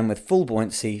life raft then, with full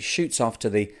buoyancy, shoots off to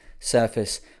the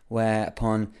surface,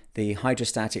 whereupon the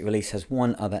hydrostatic release has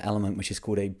one other element, which is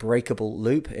called a breakable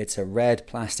loop. It's a red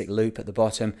plastic loop at the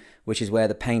bottom, which is where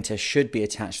the painter should be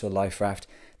attached to the life raft.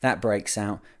 That breaks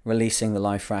out, releasing the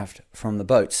life raft from the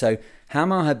boat. So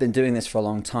Hamar have been doing this for a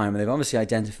long time, and they've obviously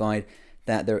identified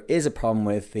that there is a problem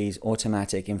with these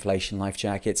automatic inflation life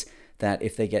jackets, that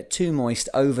if they get too moist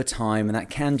over time, and that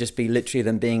can just be literally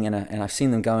them being and I've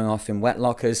seen them going off in wet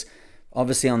lockers,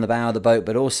 obviously on the bow of the boat,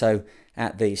 but also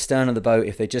at the stern of the boat,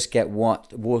 if they just get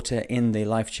water in the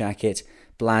life jacket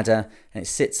bladder and it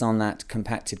sits on that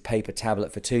compacted paper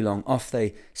tablet for too long, off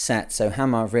they set. So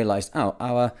Hamar have realized,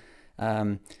 our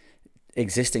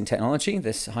existing technology,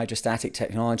 this hydrostatic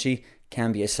technology,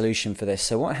 can be a solution for this.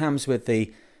 So what happens with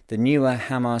the newer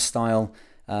Hamar style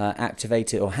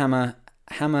activated or Hamar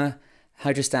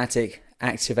hydrostatic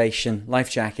activation life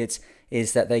jackets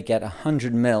is that they get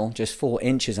 100 mil, just 4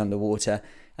 inches underwater,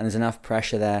 and there's enough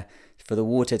pressure there for the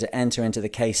water to enter into the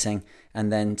casing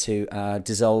and then to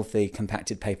dissolve the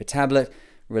compacted paper tablet,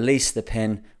 release the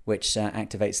pin, which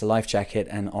activates the life jacket,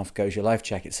 and off goes your life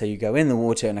jacket. So you go in the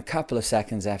water, and a couple of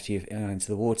seconds after you've gone into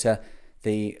the water,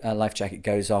 the life jacket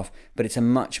goes off, but it's a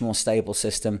much more stable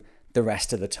system the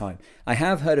rest of the time. I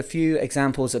have heard a few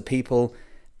examples of people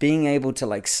being able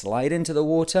to slide into the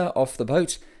water off the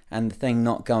boat and the thing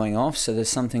not going off, so there's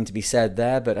something to be said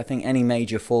there, but I think any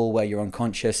major fall where you're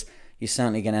unconscious, you're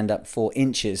certainly going to end up 4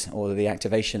 inches, or the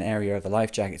activation area of the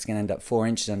life jacket is going to end up 4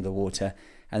 inches under the water,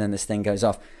 and then this thing goes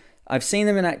off. I've seen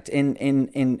them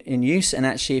in use, and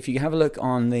actually if you have a look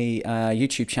on the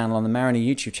YouTube channel, on the Mariner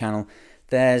YouTube channel,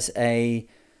 there's a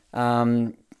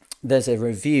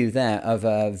review there of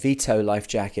a Vito life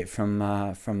jacket from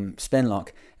Spinlock,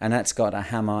 and that's got a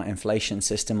Hamar inflation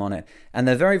system on it, and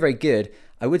they're very, very good.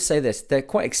 I would say this, they're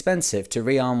quite expensive to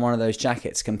rearm one of those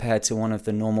jackets compared to one of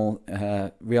the normal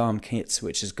rearm kits,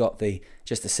 which has got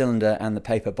just the cylinder and the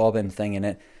paper bobbin thing in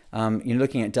it. You're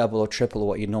looking at double or triple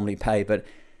what you'd normally pay, but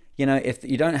if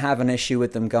you don't have an issue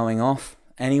with them going off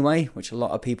anyway, which a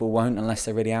lot of people won't unless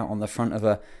they're really out on the front of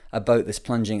a boat that's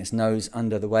plunging its nose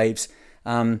under the waves,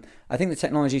 I think the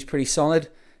technology is pretty solid,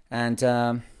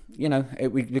 and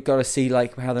we've got to see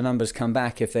how the numbers come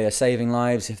back, if they are saving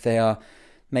lives, if they are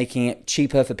making it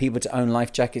cheaper for people to own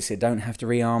life jackets so they don't have to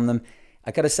rearm them.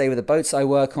 I got to say, with the boats I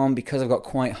work on, because I've got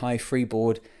quite high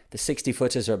freeboard, the 60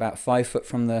 footers are about 5 foot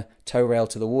from the tow rail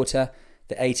to the water.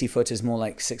 The 80 footers more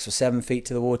like 6 or 7 feet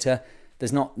to the water.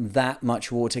 There's not that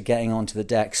much water getting onto the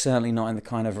deck, certainly not in the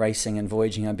kind of racing and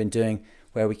voyaging I've been doing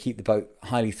where we keep the boat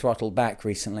highly throttled back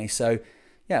recently. So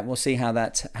yeah, we'll see how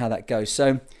that goes.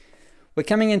 So we're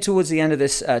coming in towards the end of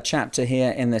this chapter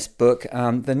here in this book.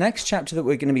 The next chapter that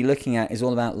we're going to be looking at is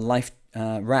all about life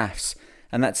rafts,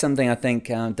 and that's something I think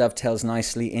dovetails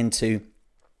nicely into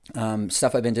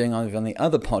stuff I've been doing on the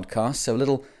other podcast. So a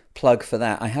little plug for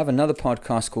that. I have another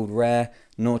podcast called Rare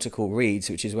Nautical Reads,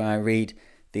 which is where I read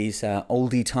these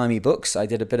oldie-timey books. I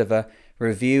did a bit of a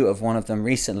review of one of them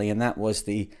recently, and that was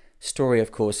the story, of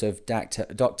course, of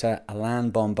Dr.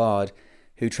 Alain Bombard,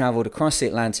 who traveled across the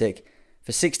Atlantic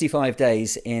for 65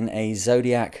 days in a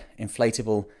Zodiac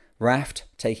inflatable raft,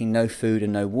 taking no food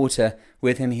and no water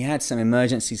with him. He had some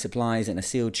emergency supplies in a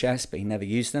sealed chest, but he never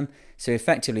used them. So he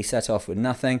effectively set off with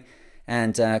nothing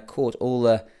and caught all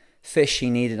the fish he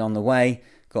needed on the way,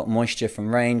 got moisture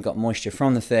from rain, got moisture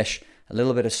from the fish, a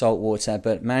little bit of salt water,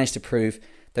 but managed to prove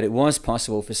that it was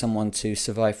possible for someone to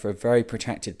survive for a very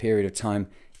protracted period of time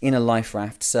in a life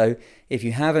raft. So if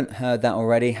you haven't heard that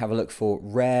already, have a look for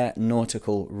Rare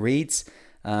Nautical Reads.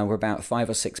 We're about 5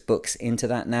 or 6 books into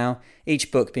that now,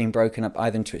 each book being broken up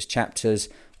either into its chapters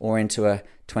or into a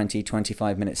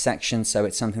 20-25 minute section. So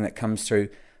it's something that comes through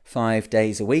 5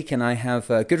 days a week, and I have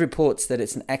good reports that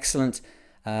it's an excellent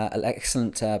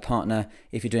partner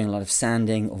if you're doing a lot of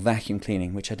sanding or vacuum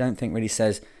cleaning, which I don't think really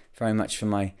says very much for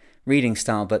my reading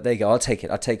style, but there you go, I'll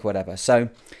take whatever. So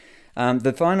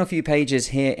the final few pages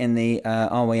here in the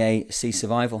RYA Sea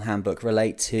Survival Handbook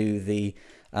relate to the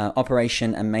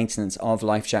operation and maintenance of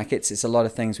life jackets. It's a lot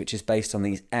of things which is based on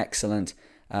these excellent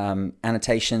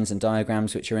annotations and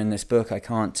diagrams which are in this book. I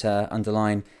can't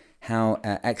underline how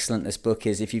excellent this book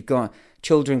is. If you've got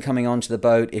children coming onto the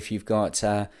boat, if you've got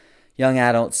young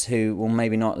adults who will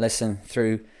maybe not listen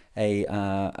through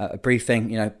a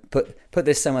briefing, put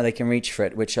this somewhere they can reach for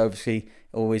it, which obviously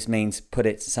always means put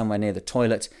it somewhere near the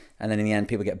toilet, and then in the end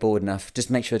people get bored enough. Just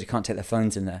make sure they can't take their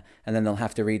phones in there, and then they'll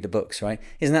have to read the books, right?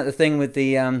 Isn't that the thing with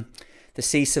the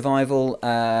sea survival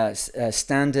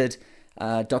standard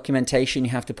documentation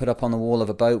you have to put up on the wall of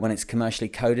a boat when it's commercially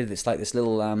coded? It's like this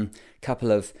little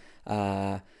couple of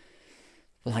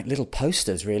like little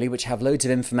posters really, which have loads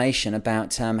of information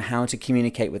about how to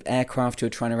communicate with aircraft who are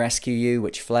trying to rescue you,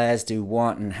 which flares do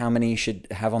what, and how many you should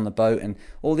have on the boat, and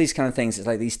all these kind of things. It's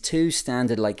like these 2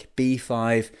 standard like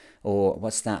B5, or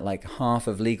what's that, like half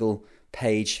of legal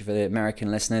page for the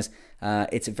American listeners.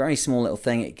 It's a very small little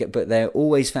thing, but they're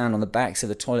always found on the backs of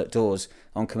the toilet doors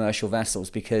on commercial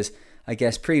vessels, because I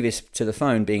guess previous to the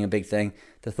phone being a big thing,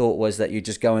 the thought was that you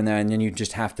just go in there and then you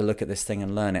just have to look at this thing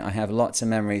and learn it. I have lots of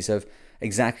memories of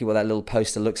exactly what that little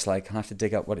poster looks like. I'll have to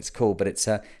dig up what it's called, but it's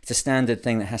a standard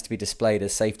thing that has to be displayed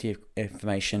as safety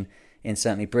information in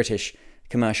certainly British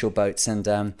commercial boats, and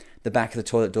the back of the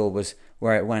toilet door was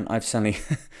where it went. I've suddenly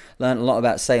learned a lot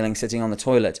about sailing sitting on the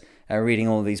toilet, reading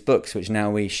all of these books, which now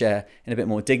we share in a bit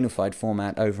more dignified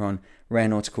format over on Rare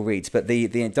Nautical Reads. But the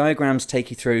diagrams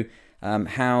take you through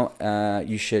how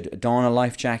you should don a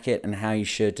life jacket and how you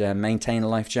should maintain a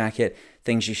life jacket,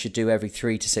 things you should do every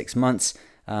 3 to 6 months.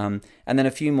 And then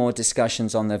a few more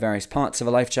discussions on the various parts of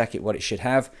a life jacket, what it should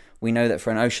have. We know that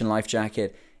for an ocean life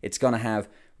jacket, it's going to have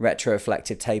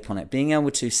retroreflective tape on it. Being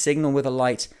able to signal with a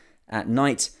light at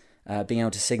night, being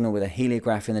able to signal with a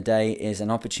heliograph in the day is an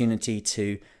opportunity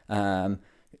to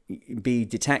be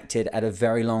detected at a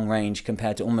very long range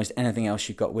compared to almost anything else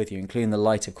you've got with you, including the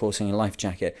light, of course, in your life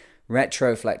jacket.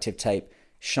 Retroreflective tape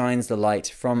shines the light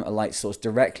from a light source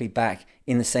directly back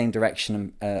in the same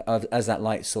direction as that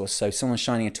light source. So if someone's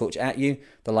shining a torch at you,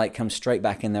 the light comes straight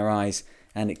back in their eyes,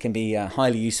 and it can be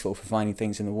highly useful for finding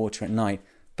things in the water at night.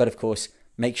 But of course,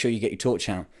 make sure you get your torch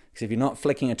out, because if you're not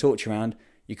flicking a torch around,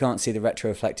 you can't see the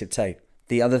retroreflective tape.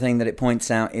 The other thing that it points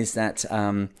out is that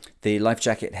the life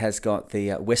jacket has got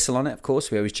the whistle on it, of course.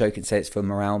 We always joke and say it's for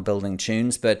morale-building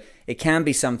tunes, but it can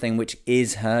be something which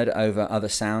is heard over other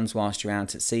sounds whilst you're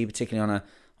out at sea, particularly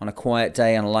on a quiet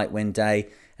day, on a light wind day,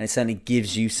 and it certainly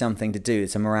gives you something to do.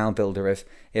 It's a morale builder,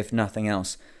 if nothing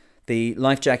else. The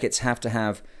life jackets have to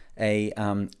have a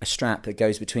strap that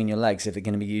goes between your legs if they're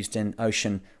going to be used in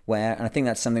ocean wear, and I think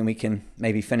that's something we can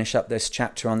maybe finish up this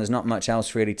chapter on. There's not much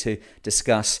else really to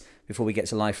discuss before we get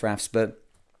to life rafts, but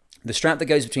the strap that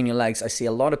goes between your legs, I see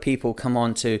a lot of people come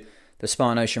on to the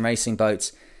Spartan Ocean racing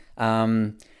boats,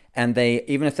 and they,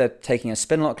 even if they're taking a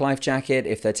Spinlock life jacket,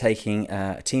 if they're taking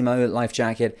a Timo life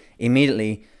jacket,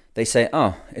 immediately they say,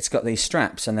 oh, it's got these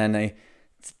straps, and then they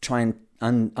try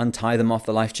and untie them off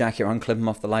the life jacket, or unclip them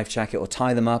off the life jacket, or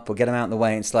tie them up, or get them out of the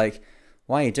way. And it's like,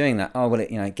 why are you doing that? Oh, well,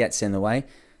 it gets in the way.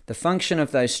 The function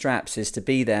of those straps is to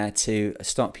be there to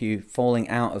stop you falling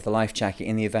out of the life jacket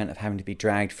in the event of having to be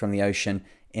dragged from the ocean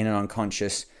in an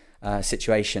unconscious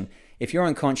situation. If you're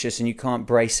unconscious and you can't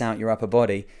brace out your upper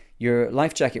body, your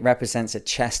life jacket represents a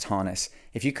chest harness.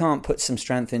 If you can't put some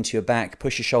strength into your back,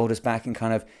 push your shoulders back and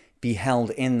kind of be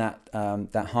held in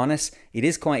that harness, it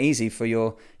is quite easy for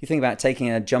you think about taking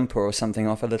a jumper or something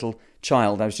off a little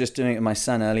child. I was just doing it with my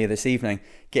son earlier this evening,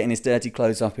 getting his dirty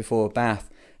clothes off before a bath,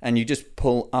 and you just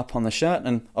pull up on the shirt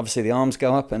and obviously the arms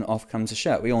go up and off comes the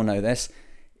shirt. We all know this.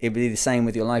 It would be the same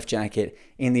with your life jacket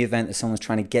in the event that someone's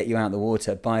trying to get you out of the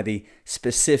water by the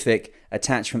specific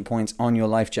attachment points on your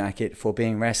life jacket for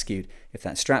being rescued. If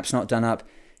that strap's not done up,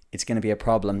 it's going to be a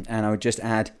problem. And I would just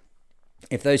add,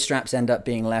 if those straps end up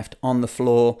being left on the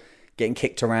floor, getting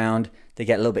kicked around, they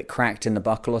get a little bit cracked in the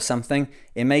buckle or something,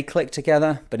 it may click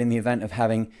together, but in the event of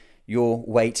having your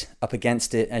weight up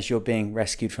against it as you're being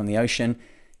rescued from the ocean,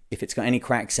 if it's got any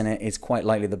cracks in it, it's quite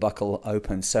likely the buckle will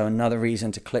open. So another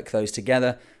reason to click those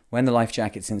together when the life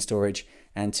jacket's in storage,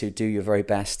 and to do your very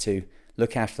best to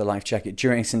look after the life jacket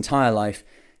during its entire life,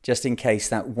 just in case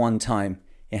that one time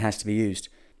it has to be used.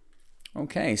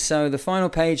 Okay, so the final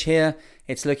page here,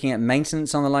 it's looking at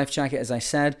maintenance on the life jacket. As I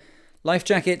said, life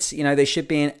jackets, they should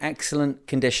be in excellent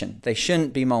condition. They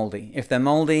shouldn't be moldy. If they're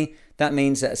moldy, that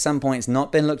means that at some point it's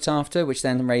not been looked after, which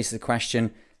then raises the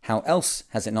question, how else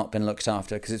has it not been looked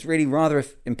after? Because it's really rather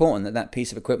important that that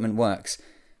piece of equipment works.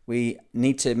 We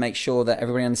need to make sure that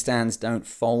everybody understands, don't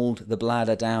fold the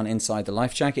bladder down inside the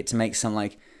life jacket to make some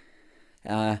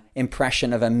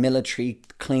impression of a military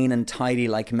clean and tidy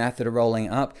method of rolling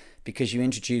up, because you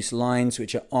introduce lines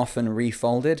which are often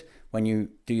refolded when you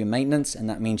do your maintenance, and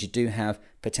that means you do have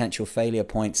potential failure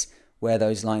points where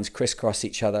those lines crisscross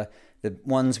each other. The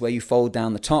ones where you fold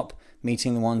down the top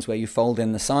meeting the ones where you fold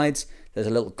in the sides. There's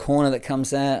a little corner that comes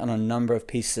there. On a number of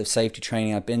pieces of safety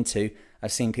training I've been to,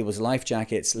 I've seen people's life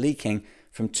jackets leaking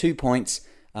from 2 points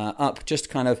up just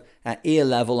kind of at ear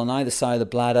level on either side of the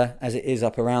bladder, as it is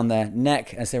up around their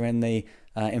neck as they're in the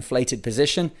inflated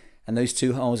position. And those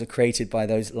 2 holes are created by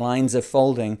those lines of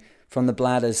folding from the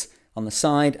bladders on the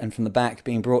side and from the back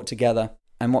being brought together.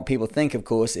 And what people think, of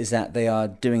course, is that they are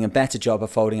doing a better job of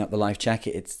folding up the life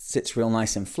jacket. It sits real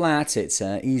nice and flat. It's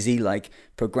easy,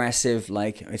 progressive,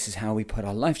 this is how we put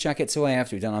our life jackets away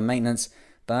after we've done our maintenance.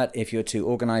 But if you're too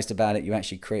organized about it, you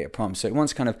actually create a problem. So it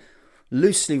wants kind of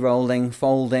loosely rolling,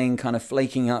 folding, kind of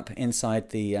flaking up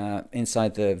inside the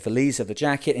valise of the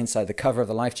jacket, inside the cover of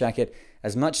the life jacket,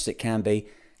 as much as it can be.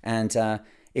 And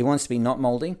it wants to be not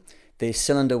moldy. The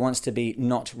cylinder wants to be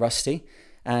not rusty.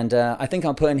 And I think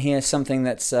I'll put in here something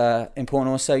that's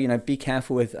important also. Be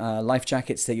careful with life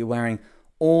jackets that you're wearing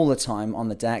all the time on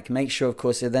the deck. Make sure, of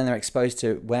course, that then they're exposed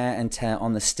to wear and tear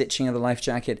on the stitching of the life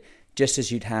jacket, just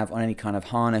as you'd have on any kind of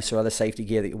harness or other safety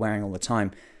gear that you're wearing all the time.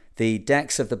 The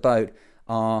decks of the boat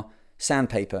are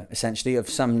sandpaper, essentially, of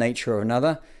some nature or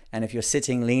another. And if you're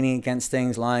sitting, leaning against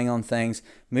things, lying on things,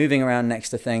 moving around next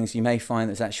to things, you may find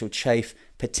there's actual chafe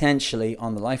potentially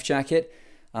on the life jacket.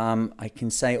 I can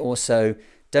say also,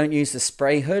 don't use the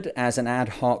spray hood as an ad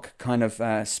hoc kind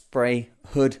of spray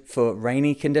hood for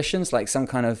rainy conditions, like some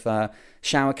kind of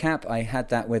shower cap. I had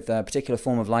that with a particular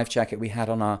form of life jacket we had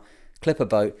on our clipper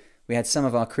boat. We had some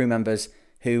of our crew members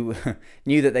who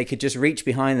knew that they could just reach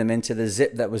behind them into the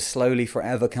zip that was slowly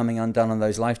forever coming undone on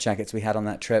those life jackets we had on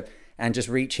that trip, and just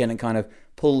reach in and kind of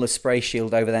pull the spray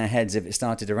shield over their heads if it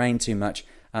started to rain too much.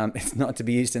 It's not to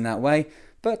be used in that way.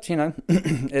 But,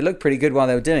 it looked pretty good while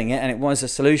they were doing it, and it was a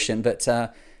solution. But,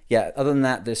 other than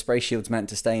that, the spray shield's meant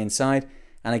to stay inside.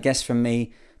 And I guess for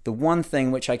me, the one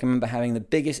thing which I can remember having the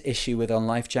biggest issue with on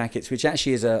life jackets, which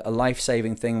actually is a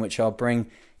life-saving thing, which I'll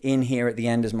bring in here at the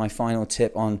end as my final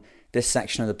tip on this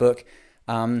section of the book.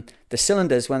 The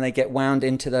cylinders, when they get wound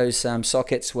into those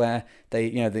sockets where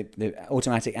the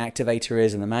automatic activator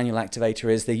is and the manual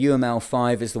activator is, the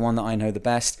UML5 is the one that I know the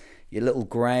best. Your little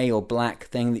grey or black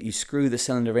thing that you screw the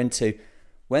cylinder into.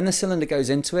 When the cylinder goes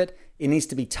into it, it needs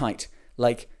to be tight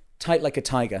like a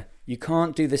tiger. You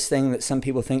can't do this thing that some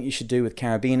people think you should do with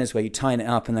carabiners, where you tighten it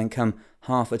up and then come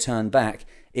half a turn back.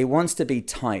 It wants to be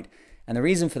tight. And the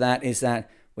reason for that is that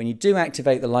when you do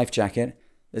activate the life jacket,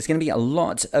 there's going to be a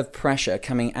lot of pressure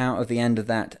coming out of the end of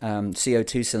that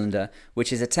CO2 cylinder,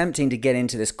 which is attempting to get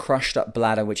into this crushed up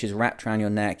bladder, which is wrapped around your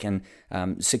neck and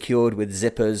secured with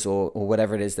zippers or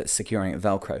whatever it is that's securing it,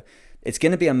 Velcro. It's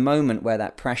going to be a moment where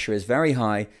that pressure is very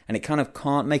high and it kind of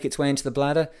can't make its way into the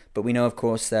bladder. But we know, of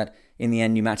course, that in the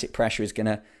end, pneumatic pressure is going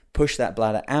to push that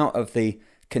bladder out of the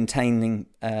containing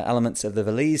elements of the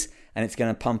valise, and it's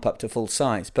going to pump up to full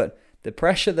size. But the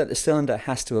pressure that the cylinder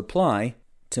has to apply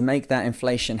to make that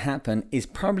inflation happen is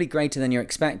probably greater than you're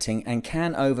expecting, and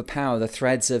can overpower the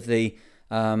threads of the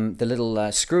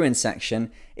little screw-in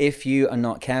section if you are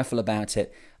not careful about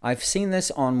it. I've seen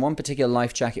this on one particular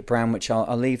life jacket brand, which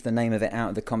I'll leave the name of it out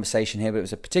of the conversation here, but it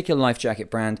was a particular life jacket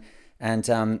brand, and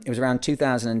it was around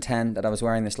 2010 that I was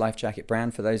wearing this life jacket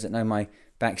brand. For those that know my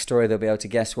backstory, they'll be able to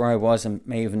guess where I was and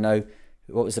may even know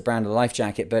what was the brand of the life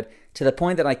jacket. But to the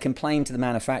point that I complained to the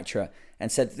manufacturer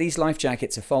and said, these life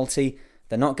jackets are faulty,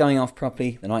 they're not going off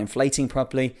properly, they're not inflating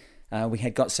properly. We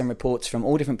had got some reports from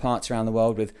all different parts around the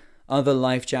world with other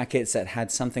life jackets that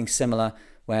had something similar,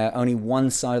 where only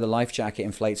one side of the life jacket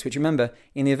inflates, which, remember,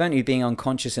 in the event of you being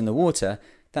unconscious in the water,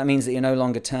 that means that you're no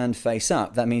longer turned face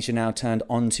up. That means you're now turned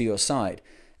onto your side.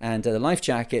 And the life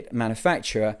jacket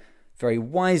manufacturer very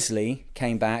wisely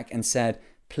came back and said,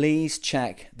 please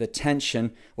check the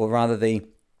tension, or rather the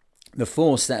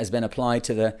force that has been applied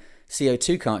to the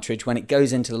CO2 cartridge when it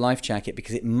goes into the life jacket,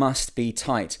 because it must be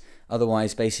tight.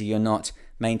 Otherwise, basically, you're not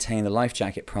maintaining the life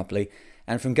jacket properly.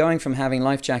 And from going from having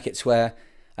life jackets where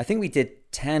I think we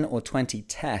did 10 or 20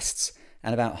 tests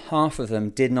and about half of them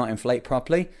did not inflate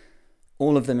properly,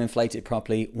 all of them inflated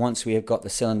properly once we have got the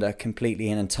cylinder completely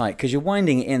in and tight. Because you're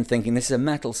winding it in thinking this is a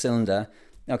metal cylinder.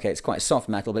 Okay, it's quite soft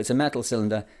metal, but it's a metal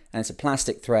cylinder and it's a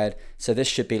plastic thread. So this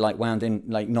should be like wound in,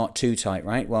 like not too tight,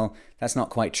 right? Well, that's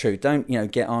not quite true. Don't,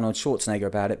 get Arnold Schwarzenegger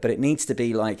about it, but it needs to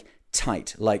be like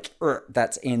tight, like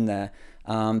that's in there.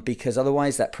 Because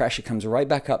otherwise that pressure comes right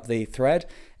back up the thread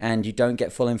and you don't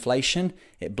get full inflation.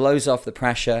 It blows off the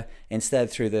pressure instead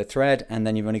through the thread, and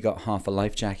then you've only got half a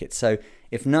life jacket. So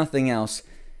if nothing else,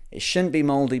 it shouldn't be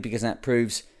moldy, because that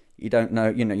proves you don't know,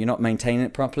 you're not maintaining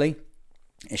it properly.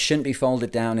 It shouldn't be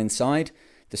folded down inside.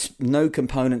 There's no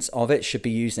components of it should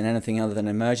be used in anything other than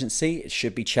emergency. It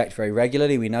should be checked very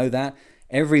regularly. We know that.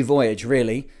 Every voyage,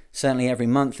 really, certainly every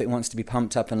month, it wants to be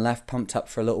pumped up and left pumped up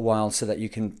for a little while so that you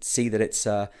can see that it's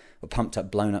pumped up,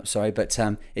 blown up, sorry. But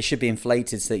it should be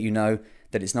inflated so that you know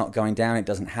that it's not going down, it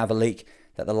doesn't have a leak,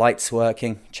 that the light's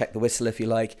working. Check the whistle if you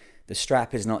like. The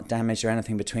strap is not damaged or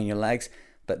anything between your legs.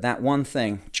 But that one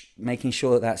thing, making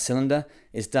sure that cylinder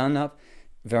is done up,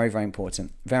 very, very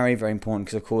important. Very, very important,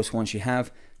 because of course once you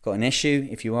have got an issue,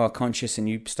 if you are conscious and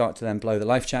you start to then blow the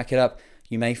life jacket up,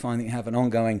 you may find that you have an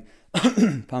ongoing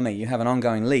you have an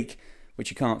ongoing leak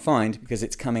which you can't find because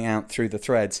it's coming out through the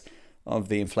threads of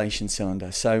the inflation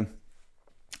cylinder. So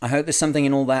I hope there's something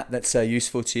in all that that's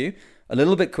useful to you. A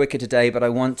little bit quicker today, but I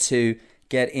want to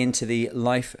get into the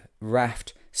life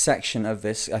raft section of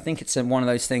this. I think it's one of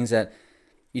those things that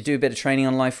you do a bit of training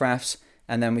on life rafts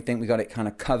and then we think we got it kind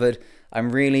of covered.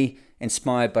 I'm really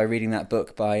inspired by reading that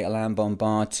book by Alain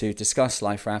Bombard to discuss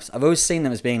life rafts. I've always seen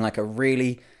them as being like a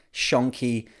really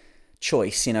shonky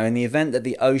choice, in the event that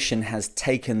the ocean has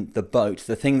taken the boat,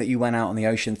 the thing that you went out on the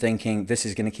ocean thinking this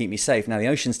is going to keep me safe. Now the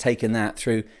ocean's taken that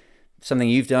through something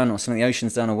you've done or something the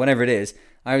ocean's done or whatever it is.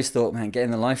 I always thought, man, getting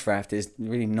the life raft is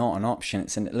really not an option.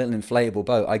 It's a little inflatable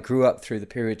boat. I grew up through the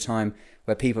period of time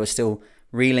where people were still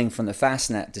reeling from the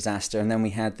Fastnet disaster, and then we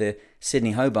had the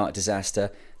Sydney Hobart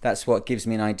disaster. That's what gives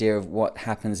me an idea of what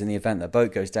happens in the event that a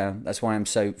boat goes down. That's why I'm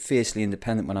so fiercely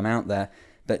independent when I'm out there.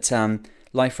 But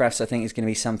life rafts, I think, is going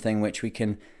to be something which we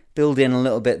can build in a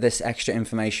little bit, this extra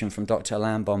information from Dr.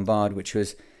 Alain Bombard, which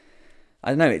was, I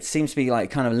don't know, it seems to be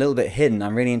like kind of a little bit hidden.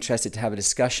 I'm really interested to have a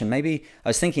discussion. Maybe, I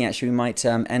was thinking actually we might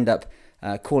end up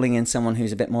calling in someone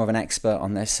who's a bit more of an expert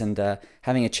on this and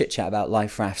having a chit-chat about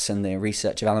life rafts and the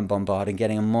research of Alain Bombard and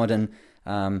getting a modern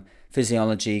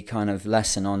physiology kind of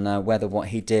lesson on whether what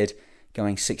he did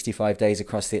going 65 days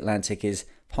across the Atlantic is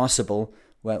possible,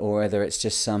 or whether it's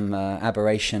just some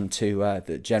aberration to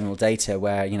the general data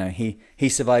where, he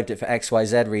survived it for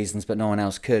XYZ reasons, but no one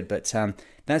else could. But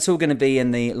that's all going to be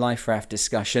in the life raft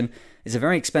discussion. It's a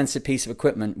very expensive piece of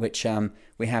equipment, which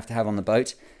we have to have on the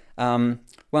boat.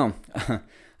 Well,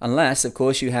 unless, of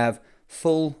course, you have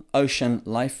full ocean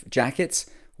life jackets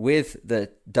with the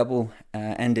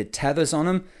double-ended tethers on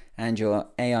them and your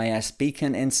AIS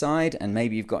beacon inside, and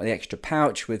maybe you've got the extra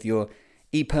pouch with your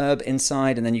EPIRB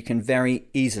inside, and then you can very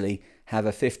easily have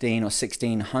a $1,500 or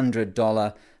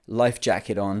 $1,600 life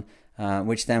jacket on,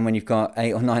 which then when you've got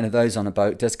 8 or 9 of those on a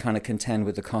boat does kind of contend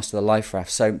with the cost of the life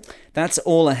raft. So that's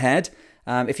all ahead.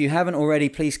 If you haven't already,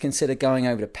 please consider going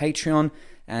over to Patreon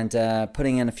and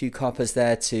putting in a few coppers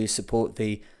there to support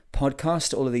the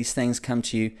podcast. All of these things come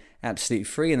to you absolutely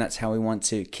free, and that's how we want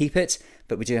to keep it,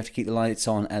 but we do have to keep the lights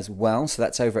on as well. So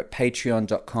that's over at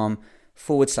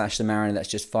patreon.com/The Mariner. That's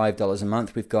just $5 a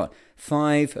month. We've got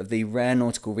 5 of the Rare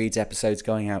Nautical Reads episodes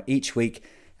going out each week,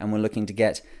 and we're looking to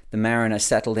get the Mariner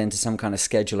settled into some kind of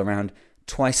schedule around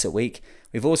twice a week.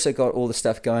 We've also got all the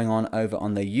stuff going on over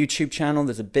on the YouTube channel.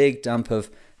 There's a big dump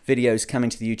of videos coming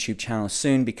to the YouTube channel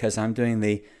soon because I'm doing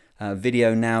the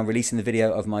video now, releasing the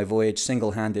video of my voyage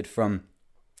single-handed from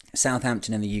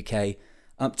Southampton in the UK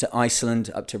up to Iceland,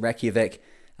 up to Reykjavik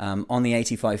on the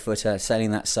 85-footer,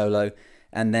 sailing that solo,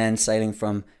 and then sailing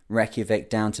from Reykjavik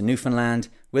down to Newfoundland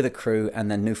with a crew, and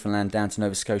then Newfoundland down to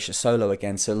Nova Scotia solo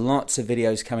again. So lots of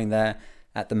videos coming there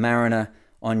at the Mariner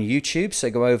on YouTube. So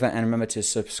go over and remember to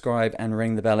subscribe and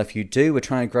ring the bell if you do. We're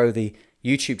trying to grow the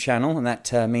YouTube channel, and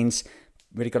that means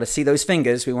really got to see those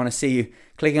fingers. We want to see you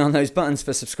clicking on those buttons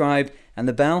for subscribe and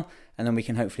the bell, and then we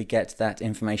can hopefully get that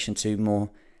information to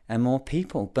more and more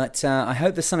people. But I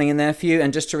hope there's something in there for you.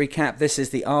 And just to recap, this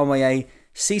is the RYA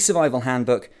Sea Survival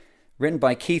Handbook, written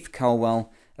by Keith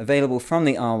Colwell, available from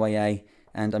the RYA,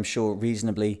 and I'm sure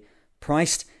reasonably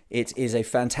priced. It is a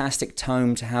fantastic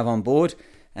tome to have on board,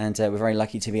 and we're very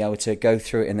lucky to be able to go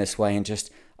through it in this way and just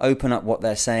open up what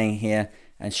they're saying here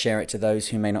and share it to those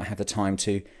who may not have the time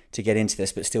to get into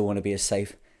this but still want to be as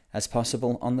safe as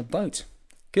possible on the boat.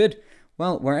 Good.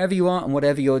 Well, wherever you are and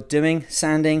whatever you're doing,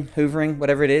 sanding, hoovering,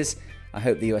 whatever it is, I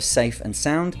hope that you are safe and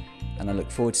sound, and I look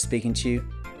forward to speaking to you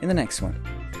in the next one.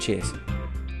 Cheers.